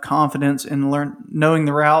have enough confidence in knowing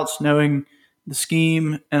the routes, knowing the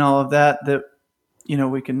scheme, and all of that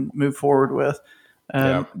we can move forward with.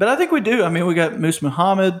 But I think we do. We got Moose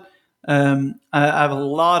Muhammad. I have a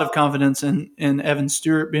lot of confidence in Evan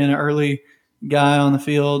Stewart being an early guy on the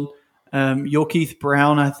field. Keith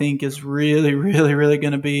Brown, I think, is really, really, really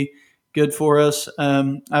going to be good for us.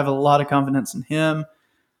 I have a lot of confidence in him.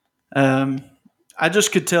 I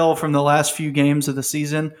just could tell from the last few games of the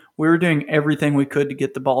season, we were doing everything we could to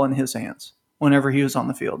get the ball in his hands whenever he was on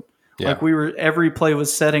the field. Yeah. Like every play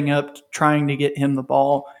was setting up, trying to get him the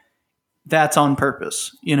ball. That's on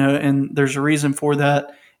purpose, and there's a reason for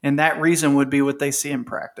that. And that reason would be what they see in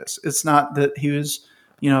practice. It's not that he was,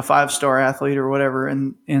 a 5-star athlete or whatever.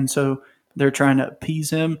 And so they're trying to appease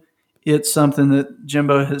him. It's something that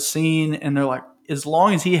Jimbo has seen. And they're like, as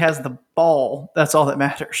long as he has the ball, that's all that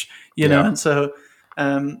matters, know? And so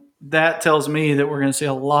that tells me that we're going to see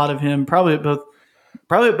a lot of him probably at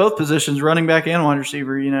both positions, running back and wide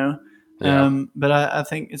receiver, But I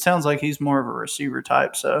think it sounds like he's more of a receiver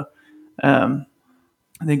type. So, I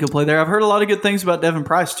think he'll play there. I've heard a lot of good things about Devin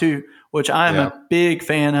Price too, which I am a big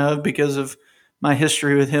fan of because of my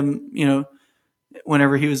history with him,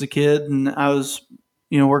 whenever he was a kid and I was,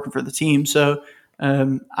 working for the team. So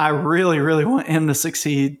I really, really want him to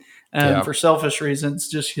succeed for selfish reasons,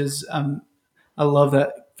 just because I love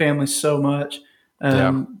that family so much.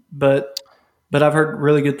 But I've heard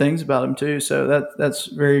really good things about him too. So that's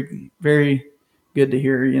very, very good to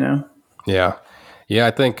hear, Yeah. Yeah.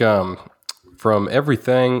 I think, from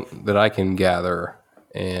everything that I can gather,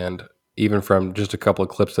 and even from just a couple of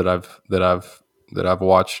clips that I've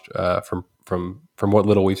watched from what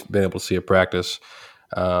little we've been able to see at practice,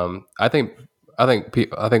 I think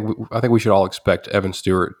we should all expect Evan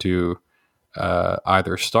Stewart to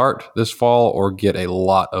either start this fall or get a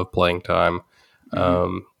lot of playing time.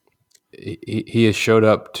 He has showed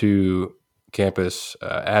up to campus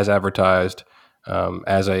as advertised,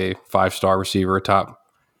 as a 5-star receiver, top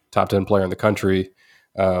 10 player in the country.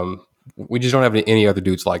 We just don't have any other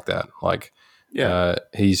dudes like that. Like,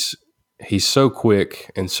 he's so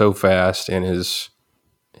quick and so fast, and his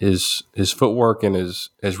footwork and his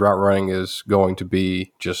route running is going to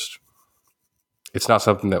be just. It's not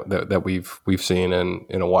something that we've seen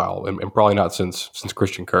in a while, and probably not since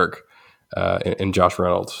Christian Kirk and Josh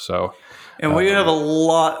Reynolds. So, and we have a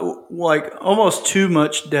lot, like almost too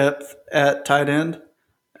much depth at tight end.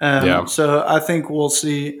 So I think we'll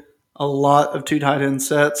see a lot of 2 tight end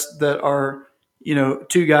sets that are, 2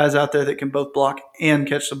 guys out there that can both block and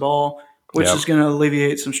catch the ball, which is going to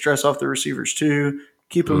alleviate some stress off the receivers too.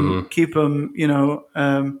 Keep them, keep them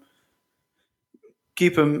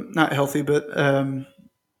not healthy, but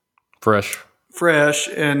fresh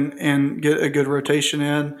and get a good rotation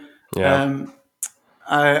in. Yeah.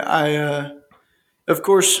 Of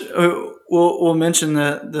course, we'll mention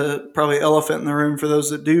the probably elephant in the room for those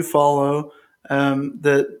that do follow,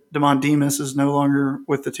 that Damon Demas is no longer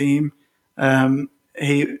with the team. His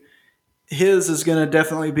is going to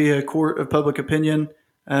definitely be a court of public opinion.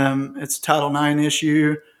 It's a Title IX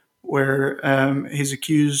issue where he's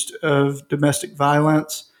accused of domestic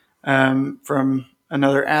violence from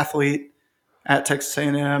another athlete at Texas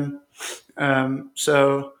A&M.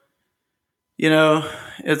 So,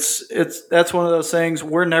 that's one of those things.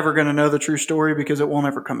 We're never going to know the true story because it won't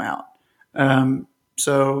ever come out.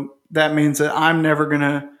 So that means that I'm never going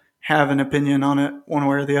to have an opinion on it one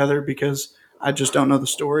way or the other because I just don't know the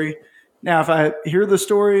story. Now, if I hear the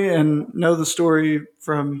story and know the story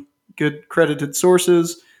from good credited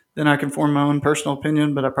sources, then I can form my own personal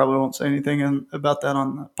opinion, but I probably won't say anything about that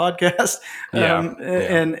on the podcast.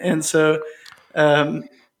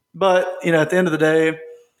 But at the end of the day,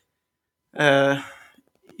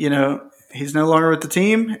 he's no longer with the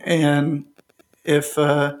team, and if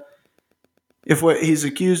what he's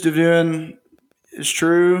accused of doing is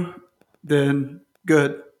true, then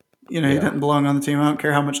good. He doesn't belong on the team. I don't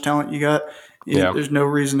care how much talent you got. There's no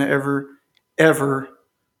reason to ever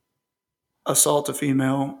assault a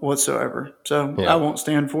female whatsoever. So I won't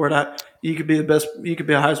stand for it. You could be the best. You could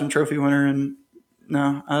be a Heisman Trophy winner, and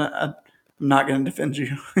no, I'm not going to defend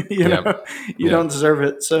you. You don't deserve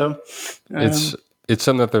it. So it's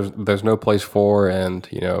something that there's no place for, and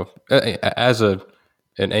as an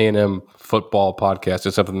A&M football podcast,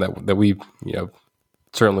 it's something that we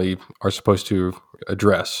certainly are supposed to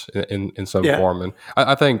address in some form. And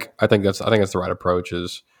I think that's the right approach.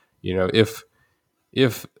 Is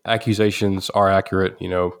if accusations are accurate,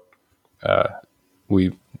 I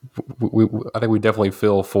think we definitely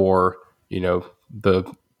feel for the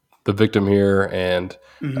victim here, and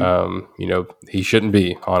he shouldn't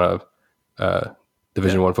be on a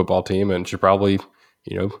Division I football team, and should probably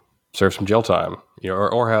serve some jail time,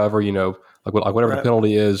 or however whatever the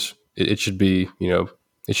penalty is, it should be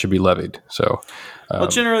it should be levied. So, well,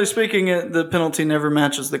 generally speaking, the penalty never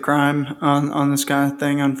matches the crime on this kind of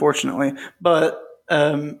thing, unfortunately. But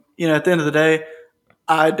at the end of the day,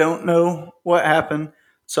 I don't know what happened,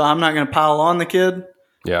 so I'm not going to pile on the kid.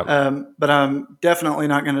 Yeah. But I'm definitely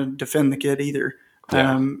not going to defend the kid either.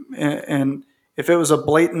 Yeah. And if it was a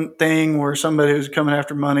blatant thing where somebody was coming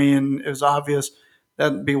after money and it was obvious,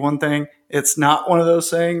 that'd be one thing. It's not one of those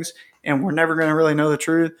things, and we're never going to really know the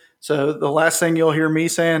truth. So the last thing you'll hear me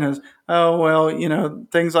saying is, oh, well,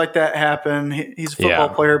 things like that happen. He's a football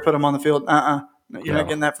player, put him on the field. You're not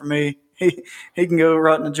getting that from me. He can go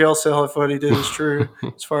rot in a jail cell if what he did is true,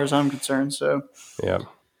 as far as I'm concerned. So yeah,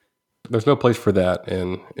 there's no place for that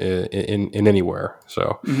in anywhere.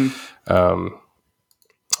 So,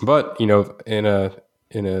 but in a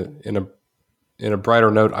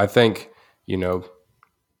brighter note, I think the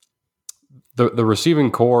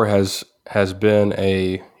receiving core has been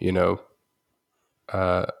a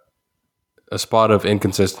spot of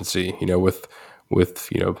inconsistency. With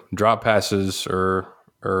drop passes or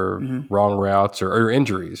wrong routes or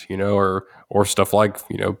injuries, or stuff like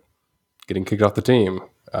getting kicked off the team.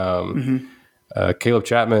 Caleb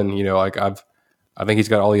Chapman, I think he's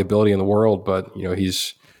got all the ability in the world, but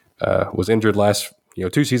he's was injured last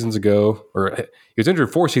 2 seasons ago, or he was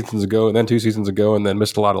injured 4 seasons ago, and then 2 seasons ago, and then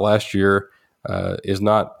missed a lot of last year. Is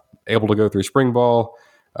not able to go through spring ball.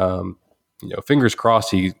 Fingers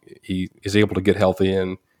crossed he is able to get healthy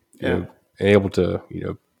and and able to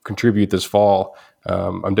contribute this fall.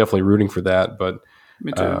 I'm definitely rooting for that. But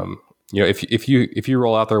me too. If you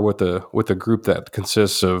roll out there with a group that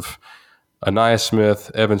consists of Aniyah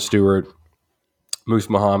Smith, Evan Stewart, Moose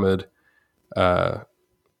Muhammad,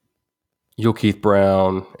 Keith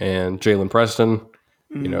Brown, and Jalen Preston,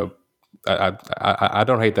 I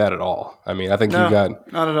don't hate that at all. I mean, I think you've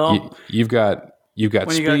got not at all. You've got when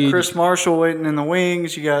speed. You got Chris Marshall waiting in the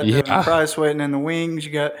wings. You got Devin Price waiting in the wings.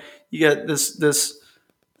 You got this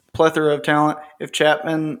plethora of talent. If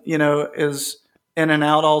Chapman, is in and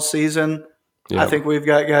out all season, I think we've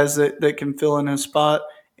got guys that can fill in his spot.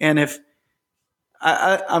 And if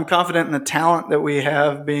I'm confident in the talent that we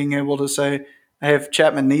have, being able to say, hey, if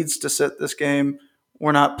Chapman needs to sit this game,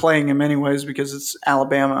 we're not playing him anyways because it's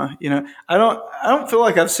Alabama. I don't feel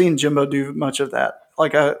like I've seen Jimbo do much of that.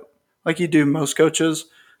 Like you do most coaches.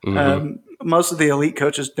 Most of the elite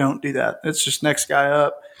coaches don't do that. It's just next guy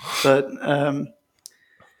up.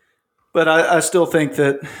 But I still think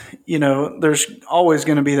that, there's always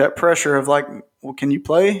going to be that pressure of like, well, can you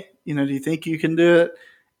play? Do you think you can do it?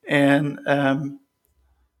 And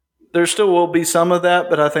there still will be some of that,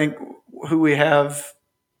 but I think who we have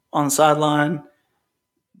on the sideline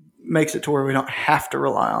makes it to where we don't have to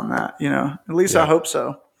rely on that. At least I hope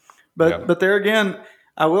so. But there again,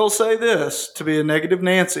 I will say this, to be a negative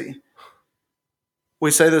Nancy.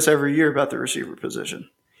 We say this every year about the receiver position.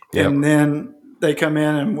 Yep. And then they come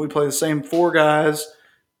in and we play the same 4 guys,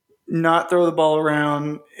 not throw the ball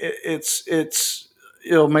around.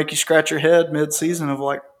 It'll make you scratch your head mid-season of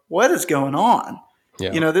like, what is going on?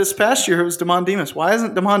 Yeah. This past year it was Damon Demas. Why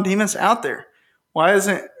isn't Damon Demas out there?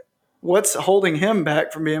 What's holding him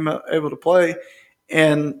back from being able to play?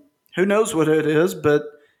 And who knows what it is, but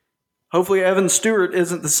hopefully Evan Stewart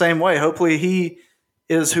isn't the same way. Hopefully he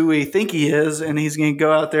is who we think he is, and he's going to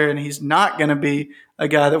go out there and he's not going to be a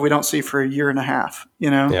guy that we don't see for a year and a half,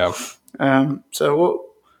 Yeah. So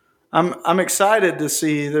I'm excited to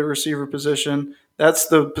see the receiver position. That's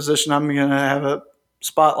the position I'm going to have a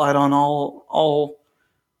spotlight on all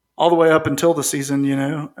the way up until the season,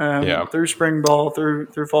 through spring ball,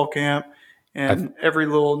 through fall camp, and every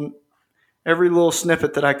little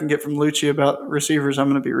snippet that I can get from Lucci about receivers, I'm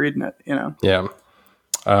going to be reading it, Yeah.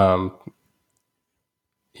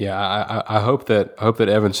 I hope that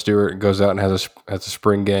Evan Stewart goes out and has a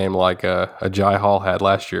spring game like a Jai Hall had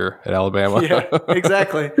last year at Alabama. Yeah,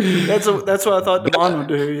 exactly. That's what I thought Damon would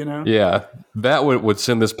do. Yeah, that would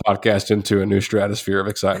send this podcast into a new stratosphere of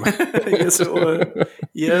excitement. Yes, it would.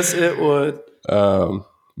 Yes, it would.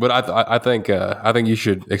 But I think you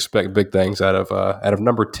should expect big things out of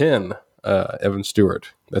number 10. Evan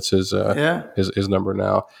Stewart. That's his number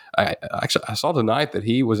now. I saw tonight that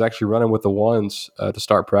he was actually running with the ones to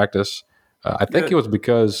start practice. I think it was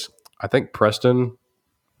because I think Preston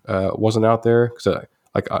wasn't out there. Because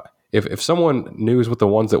if someone knew with the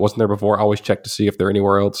ones that wasn't there before, I always check to see if they're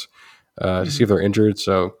anywhere else to see if they're injured.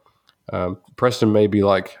 So Preston may be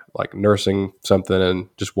like nursing something and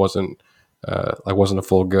just wasn't a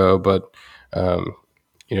full go. But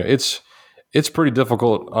it's pretty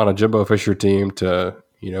difficult on a Jimbo Fisher team to,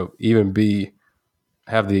 even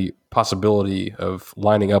have the possibility of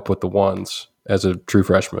lining up with the ones as a true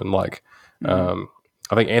freshman. Like, I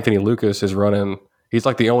think Anthony Lucas is running. He's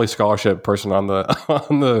like the only scholarship person on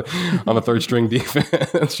the third string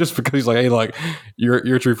defense, just because he's like, hey, like you're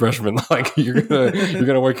a true freshman, like you're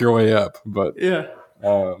gonna work your way up. But yeah,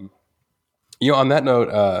 on that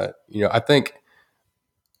note, I think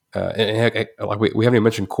and heck, like we haven't even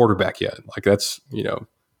mentioned quarterback yet. Like that's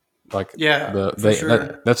like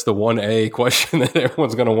that's the 1A question that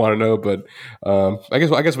everyone's going to want to know. But I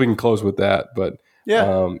guess we can close with that. But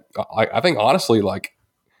I think honestly, like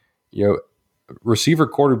receiver,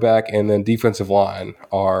 quarterback, and then defensive line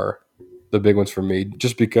are the big ones for me.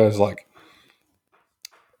 Just because like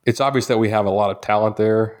it's obvious that we have a lot of talent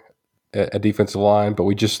there at defensive line, but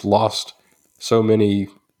we just lost so many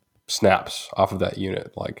snaps off of that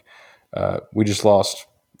unit. Like we just lost,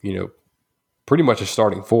 pretty much a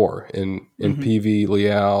starting four in PV,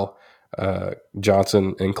 Leal,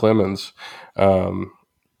 Johnson, and Clemens.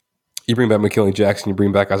 You bring back McKinley Jackson, you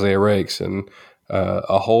bring back Isaiah Rakes, and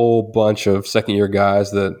a whole bunch of second-year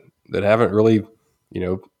guys that haven't really,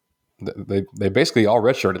 they basically all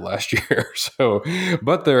redshirted last year. So,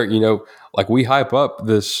 but they're, like we hype up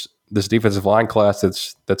this defensive line class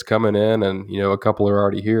that's coming in, and a couple are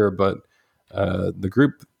already here, but the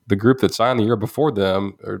group that signed the year before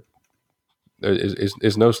them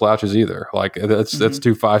is no slouches either. Like that's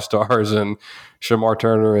 2 5-stars, and Shamar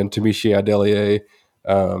Turner and Tamishi Adelier.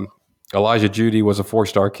 Elijah Judy was a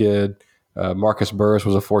 4-star kid. Marcus Burris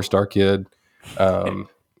was a 4-star kid.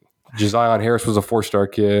 Josiah Harris was a 4-star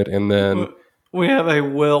kid, and then we have a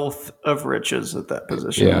wealth of riches at that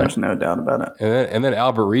position. Yeah. There's no doubt about it. And then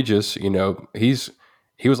Albert Regis, he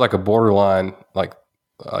was like a borderline, like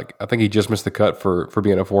I think he just missed the cut for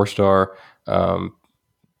being a 4-star.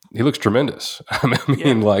 He looks tremendous. I mean,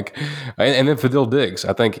 and then Fadil Diggs.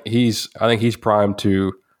 I think he's primed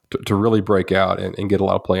to really break out and get a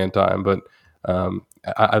lot of playing time. But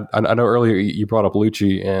I know earlier you brought up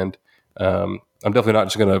Lucci, and I'm definitely not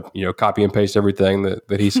just going to copy and paste everything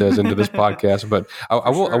that he says into this podcast. But I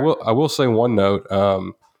will say one note.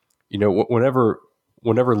 Whenever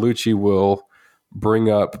Lucci will bring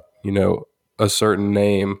up a certain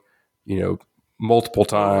name, multiple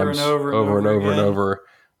times over and over.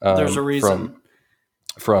 There's a reason.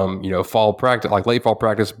 From fall practice, like late fall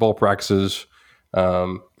practice, bowl practices,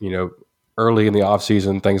 early in the off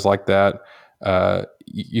season, things like that.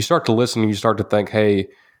 You start to listen and you start to think, hey,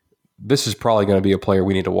 this is probably going to be a player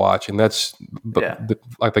we need to watch. And that's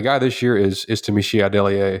like the guy this year is Tamishi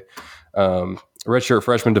Adelier, redshirt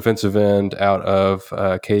freshman defensive end out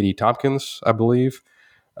of Katy Tompkins, I believe.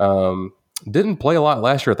 Didn't play a lot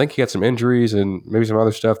last year. I think he had some injuries and maybe some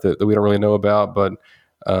other stuff that we don't really know about. But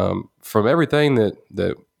from everything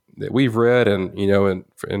that we've read and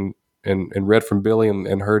read from Billy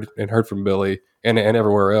and heard from Billy and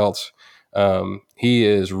everywhere else, he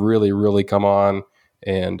is really, really come on.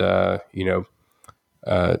 And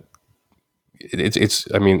it's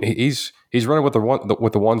I mean he's running with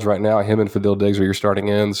the ones right now. Him and Fadil Diggs are your starting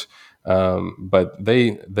ends, but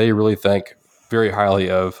they really think very highly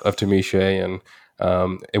of Tamiche, and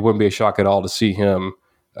it wouldn't be a shock at all to see him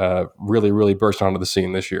really, really burst onto the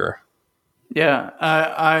scene this year. Yeah,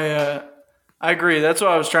 I agree. That's what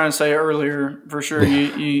I was trying to say earlier. For sure,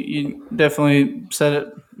 you definitely said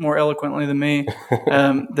it more eloquently than me.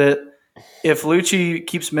 That if Lucci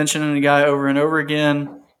keeps mentioning a guy over and over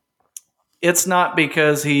again, it's not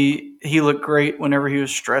because he looked great whenever he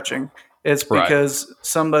was stretching. It's because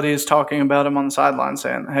somebody is talking about him on the sideline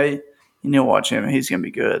saying, hey, watch him. He's going to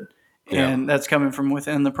be good. Yeah. And that's coming from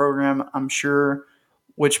within the program, I'm sure,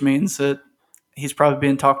 which means that he's probably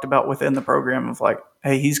being talked about within the program of like,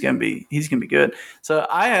 hey, he's going to be good. So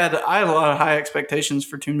I had a lot of high expectations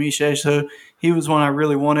for Tamiche. So he was one I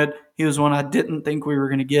really wanted. He was one I didn't think we were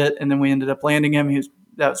going to get, and then we ended up landing him.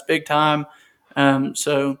 That was big time.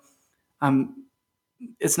 So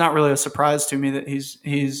it's not really a surprise to me that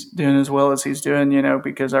he's doing as well as he's doing,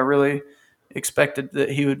 because I really expected that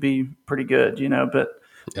he would be pretty good, But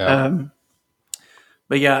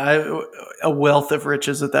yeah, a wealth of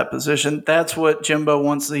riches at that position. That's what Jimbo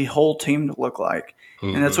wants the whole team to look like.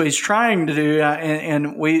 Mm-hmm. And that's what he's trying to do.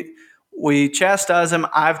 And we chastise him.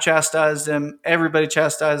 I've chastised him. Everybody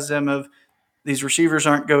chastises him of these receivers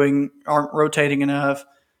aren't rotating enough.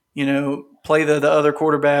 Play the other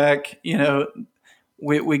quarterback.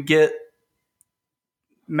 We get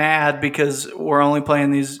mad because we're only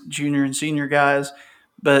playing these junior and senior guys.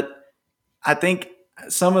 But I think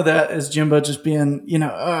some of that is Jimbo just being,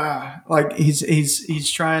 like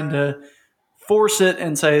he's trying to force it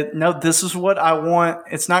and say, no, this is what I want.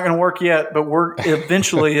 It's not going to work yet, but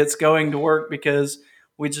eventually it's going to work because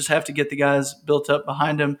we just have to get the guys built up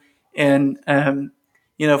behind him. And,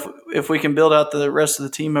 if we can build out the rest of the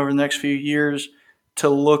team over the next few years to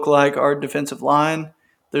look like our defensive line,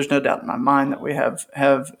 there's no doubt in my mind that we have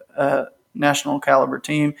a national caliber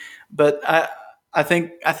team. But I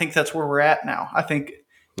think that's where we're at now. I think,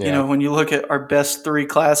 when you look at our best 3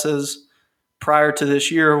 classes, prior to this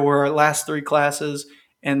year were our last 3 classes,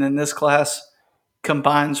 and then this class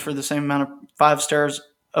combines for the same amount of 5 stars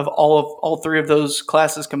of all 3 of those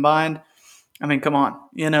classes combined. I mean, come on,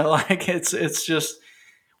 like it's just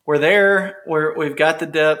we're there. We've got the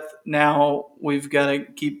depth now. We've got to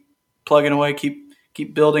keep plugging away,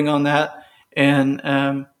 keep building on that, and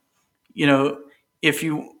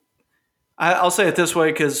I'll say it this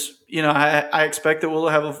way because I expect that we'll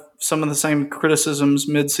have some of the same criticisms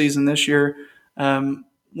mid-season this year.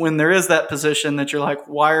 When there is that position that you're like,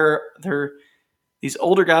 why are there these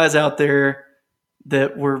older guys out there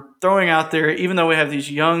that we're throwing out there, even though we have these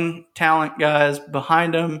young talent guys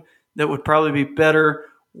behind them that would probably be better?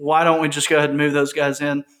 Why don't we just go ahead and move those guys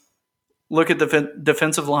in? Look at the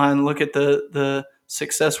defensive line, look at the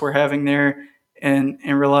success we're having there, and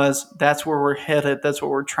realize that's where we're headed. That's what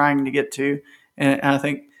we're trying to get to. And I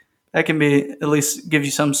think that can be at least give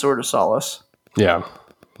you some sort of solace. Yeah.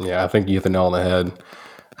 I think you hit the nail on the head.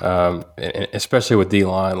 And especially with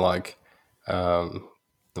D-line, like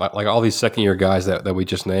all these second-year guys that we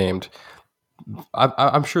just named,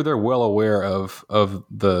 I'm sure they're well aware of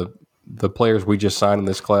the players we just signed in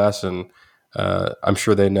this class, and I'm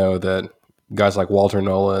sure they know that guys like Walter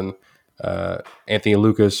Nolan, Anthony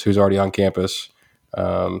Lucas, who's already on campus,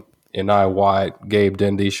 Anai White, Gabe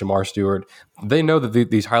Dendy, Shamar Stewart, they know that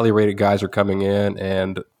these highly rated guys are coming in,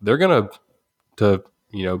 and they're going to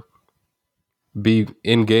be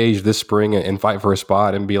engaged this spring and fight for a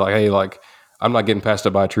spot and be like, hey, like, I'm not getting passed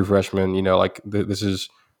up by a true freshman. This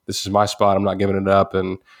is my spot. I'm not giving it up.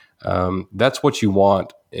 And that's what you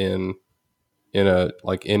want in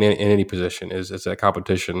any position is that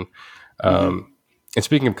competition. And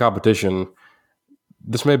speaking of competition,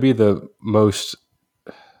 this may be the most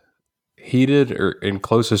heated and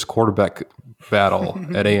closest quarterback battle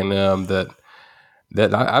at A&M that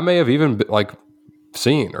I may have even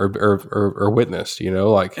seen or witnessed.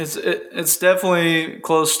 It's definitely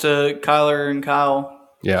close to Kyler and Kyle.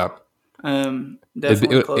 Yeah,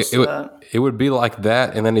 definitely close to that. It would be like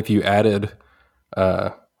that, and then if you added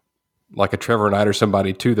like a Trevor Knight or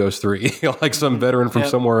somebody to those 3, like some veteran from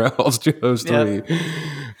somewhere else to those 3.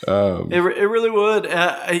 It really would.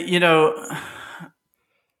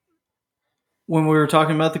 When we were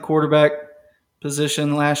talking about the quarterback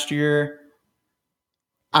position last year,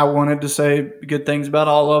 I wanted to say good things about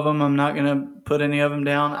all of them. I'm not going to put any of them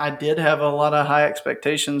down. I did have a lot of high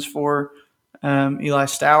expectations for Eli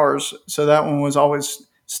Stowers, so that one was always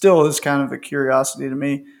still is kind of a curiosity to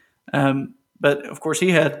me. But of course,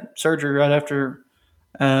 he had surgery right after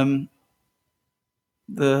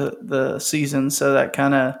the season, so that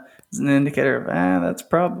kind of is an indicator of that's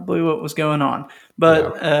probably what was going on.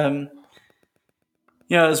 But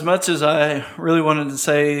as much as I really wanted to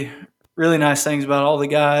say really nice things about all the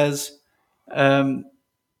guys, there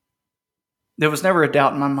was never a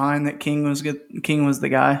doubt in my mind that King was good. King was the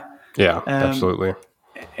guy. Yeah, absolutely.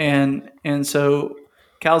 And so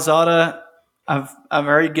Calzada, I've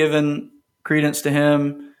already given credence to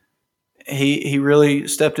him. He really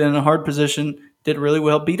stepped in a hard position, did really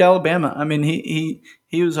well, beat Alabama. I mean, he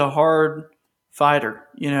was a hard fighter,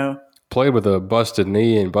 Played with a busted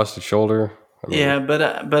knee and busted shoulder.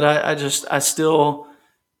 But I still,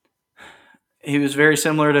 he was very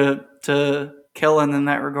similar to Kellen in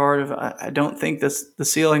that regard. I don't think the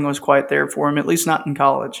ceiling was quite there for him, at least not in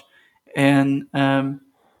college. And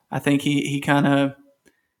I think he kind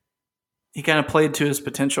of played to his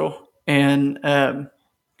potential. And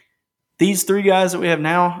these 3 guys that we have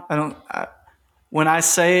now, when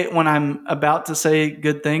I'm about to say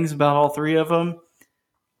good things about all 3 of them,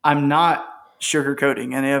 I'm not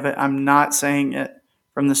sugarcoating any of it. I'm not saying it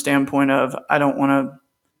from the standpoint of I don't want to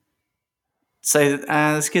say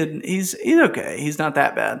that this kid he's okay. He's not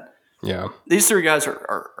that bad. Yeah, these 3 guys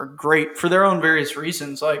are great for their own various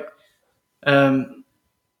reasons. Like,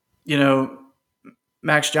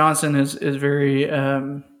 Max Johnson is very.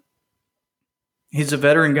 He's a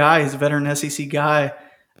veteran guy. He's a veteran SEC guy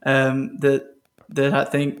that I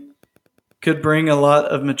think could bring a lot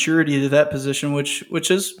of maturity to that position, which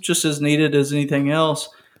is just as needed as anything else.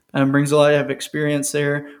 Brings a lot of experience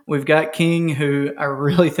there. We've got King, who I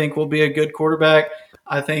really think will be a good quarterback.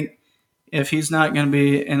 I think if he's not going to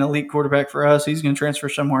be an elite quarterback for us, he's going to transfer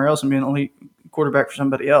somewhere else and be an elite quarterback for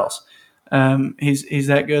somebody else. He's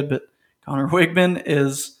that good. But Connor Wigman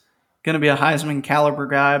is going to be a Heisman caliber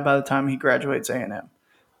guy by the time he graduates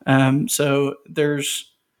A&M. So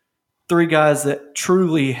there's 3 guys that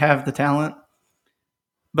truly have the talent,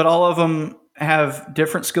 but all of them have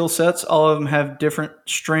different skill sets. All of them have different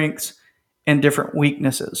strengths and different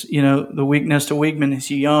weaknesses. The weakness to Wigman is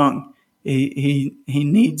young. He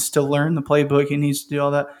needs to learn the playbook. He needs to do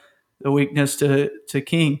all that. the weakness to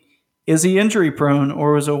King. Is he injury prone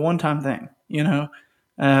or was it a one-time thing?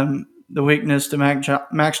 The weakness to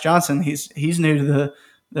Max Johnson, he's new to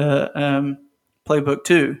the playbook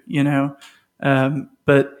too,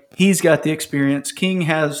 but he's got the experience. King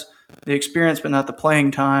has the experience, but not the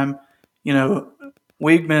playing time.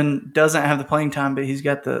 Weigman doesn't have the playing time, but he's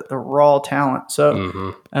got the raw talent.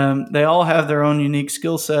 So they all have their own unique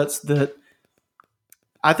skill sets that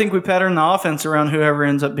I think we pattern the offense around whoever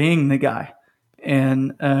ends up being the guy.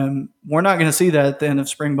 And we're not going to see that at the end of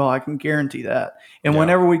spring ball. I can guarantee that. And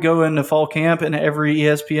whenever we go into fall camp and every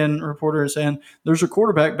ESPN reporter is saying there's a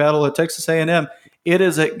quarterback battle at Texas A&M, it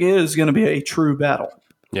is going to be a true battle.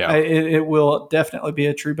 Yeah, it will definitely be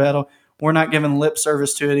a true battle. We're not giving lip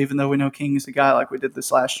service to it, even though we know King is the guy like we did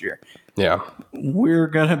this last year. Yeah, we're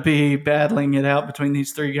going to be battling it out between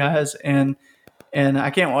these three guys, and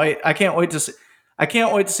I can't wait. I can't wait to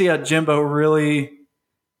see how Jimbo really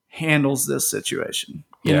handles this situation.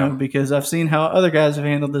 You know, because I've seen how other guys have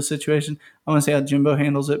handled this situation. I want to see how Jimbo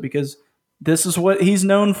handles it because this is what he's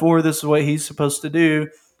known for. This is what he's supposed to do.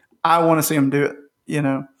 I want to see him do it.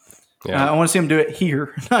 I want to see him do it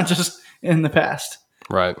here, not just in the past.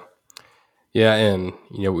 Right. Yeah, and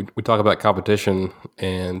we talk about competition,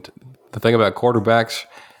 and the thing about quarterbacks,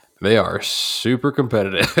 they are super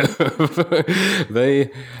competitive.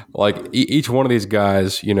 They each one of these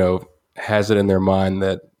guys, has it in their mind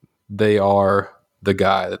that they are the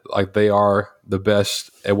guy, like they are the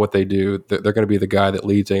best at what they do. They're going to be the guy that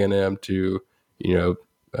leads A&M to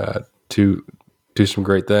some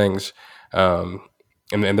great things, and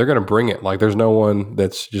they're going to bring it. Like there's no one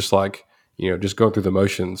that's just just going through the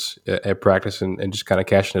motions at practice and just kind of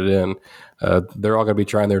cashing it in. They're all going to be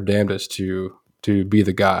trying their damnedest to be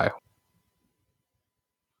the guy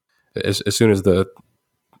as soon as the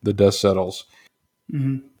dust settles.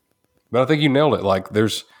 Mm-hmm. But I think you nailed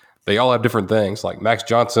it. They all have different things. Like Max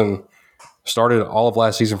Johnson started all of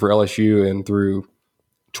last season for LSU and threw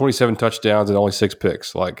 27 touchdowns and only 6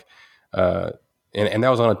 picks. And that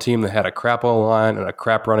was on a team that had a crap O-line and a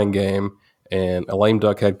crap running game and a lame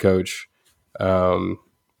duck head coach.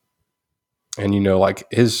 His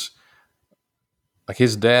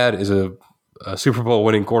dad is a Super Bowl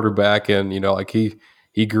winning quarterback, and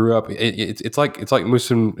he grew up. It's like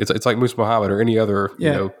Moose Muhammad or any other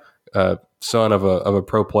son of a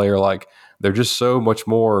pro player. Like they're just so much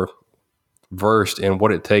more versed in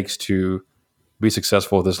what it takes to be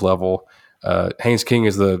successful at this level. Haynes King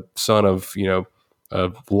is the son of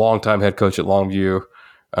a longtime head coach at Longview,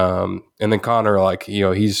 and then Connor,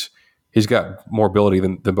 he's got more ability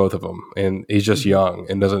than both of them, and he's just young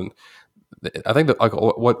and doesn't. I think that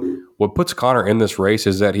what puts Connor in this race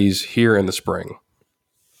is that he's here in the spring.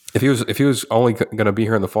 If he was only going to be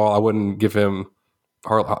here in the fall, I wouldn't give him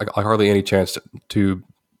hardly any chance to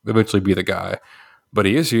eventually be the guy. But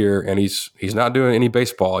he is here, and he's not doing any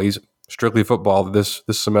baseball. He's strictly football this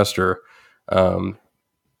semester.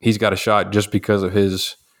 He's got a shot just because of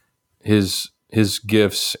his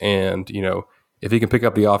gifts, and if he can pick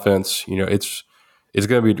up the offense, it's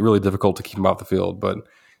going to be really difficult to keep him off the field. But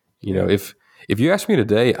if you ask me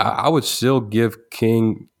today, I would still give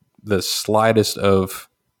King the slightest of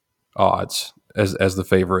odds as the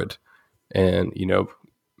favorite, and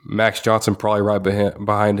Max Johnson probably right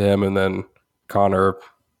behind him, and then Connor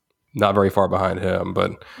not very far behind him.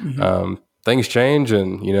 But things change,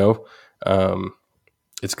 and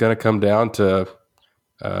it's going to come down to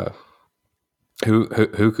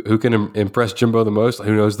who can impress Jimbo the most,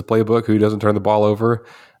 who knows the playbook, who doesn't turn the ball over,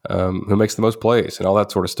 who makes the most plays, and all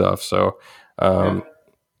that sort of stuff. So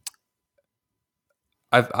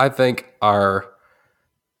I think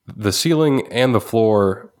the ceiling and the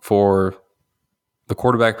floor for the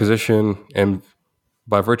quarterback position, and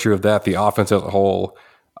by virtue of that, the offense as a whole,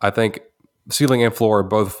 I think ceiling and floor are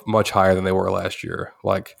both much higher than they were last year. I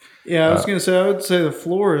was going to say, I would say the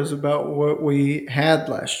floor is about what we had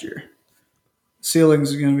last year. Ceilings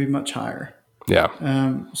is going to be much higher. Yeah.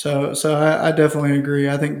 So I definitely agree.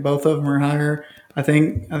 I think both of them are higher. I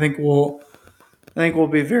think we'll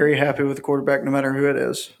be very happy with the quarterback no matter who it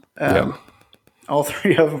is. All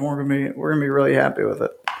three of them we're going to be really happy with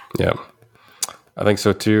it. Yeah. I think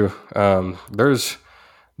so too. There's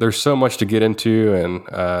so much to get into, and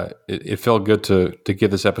it felt good to get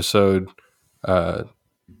this episode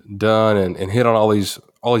done and hit on all these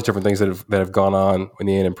different things that have gone on in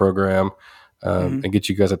the A&M program, and get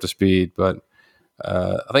you guys up to speed. But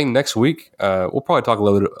I think next week we'll probably talk a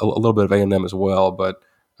little bit of A&M as well. But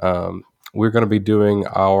we're going to be doing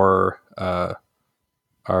our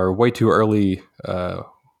way too early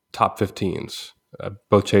top 15s,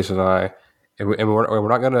 both Chase and I, and we're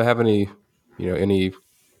not going to have any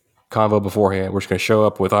convo beforehand. We're just going to show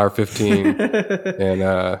up with our 15 and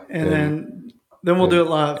then we'll do it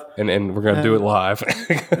live. And we're going to do it live.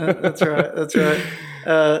 That's right. That's right.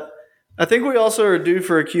 I think we also are due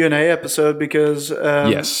for a Q&A episode because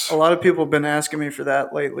yes, a lot of people have been asking me for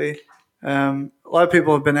that lately. A lot of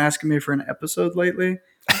people have been asking me for an episode lately.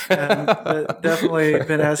 But definitely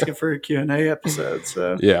been asking for a Q&A episode.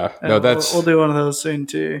 So yeah, no, we'll do one of those soon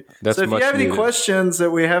too. So if you have any questions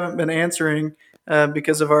that we haven't been answering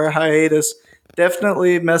because of our hiatus,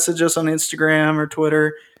 definitely message us on Instagram or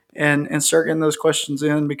Twitter and start getting those questions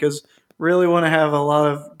in, because really want to have a lot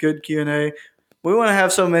of good Q&A. We want to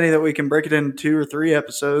have so many that we can break it into 2 or 3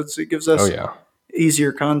 episodes. It gives us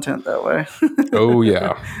easier content that way. Oh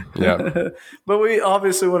yeah. Yeah. But we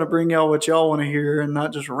obviously want to bring y'all what y'all want to hear and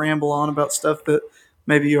not just ramble on about stuff that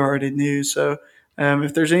maybe you already knew. So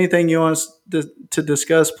if there's anything you want us to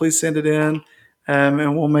discuss, please send it in,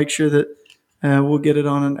 and we'll make sure that we'll get it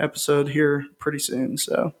on an episode here pretty soon.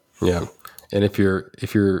 So yeah. And if you're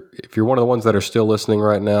one of the ones that are still listening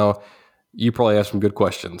right now, you probably have some good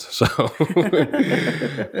questions. So,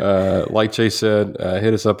 like Chase said,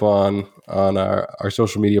 hit us up on our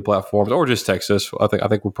social media platforms, or just text us. I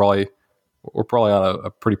think we're probably on a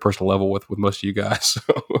pretty personal level with most of you guys. So.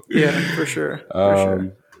 Yeah, for sure.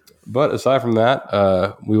 But aside from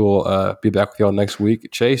that, we will be back with y'all next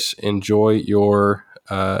week. Chase, enjoy your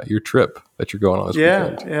trip that you're going on this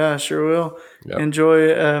weekend. Yeah, sure will. Yep.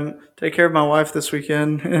 Enjoy. Take care of my wife this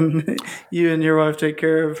weekend, and you and your wife take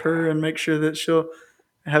care of her and make sure that she'll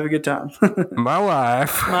have a good time. My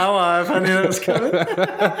wife. I knew that was coming.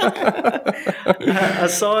 I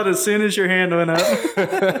saw it as soon as your hand went up.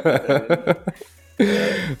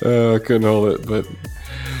 I couldn't hold it, but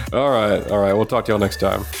all right. We'll talk to y'all next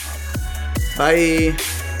time. Bye.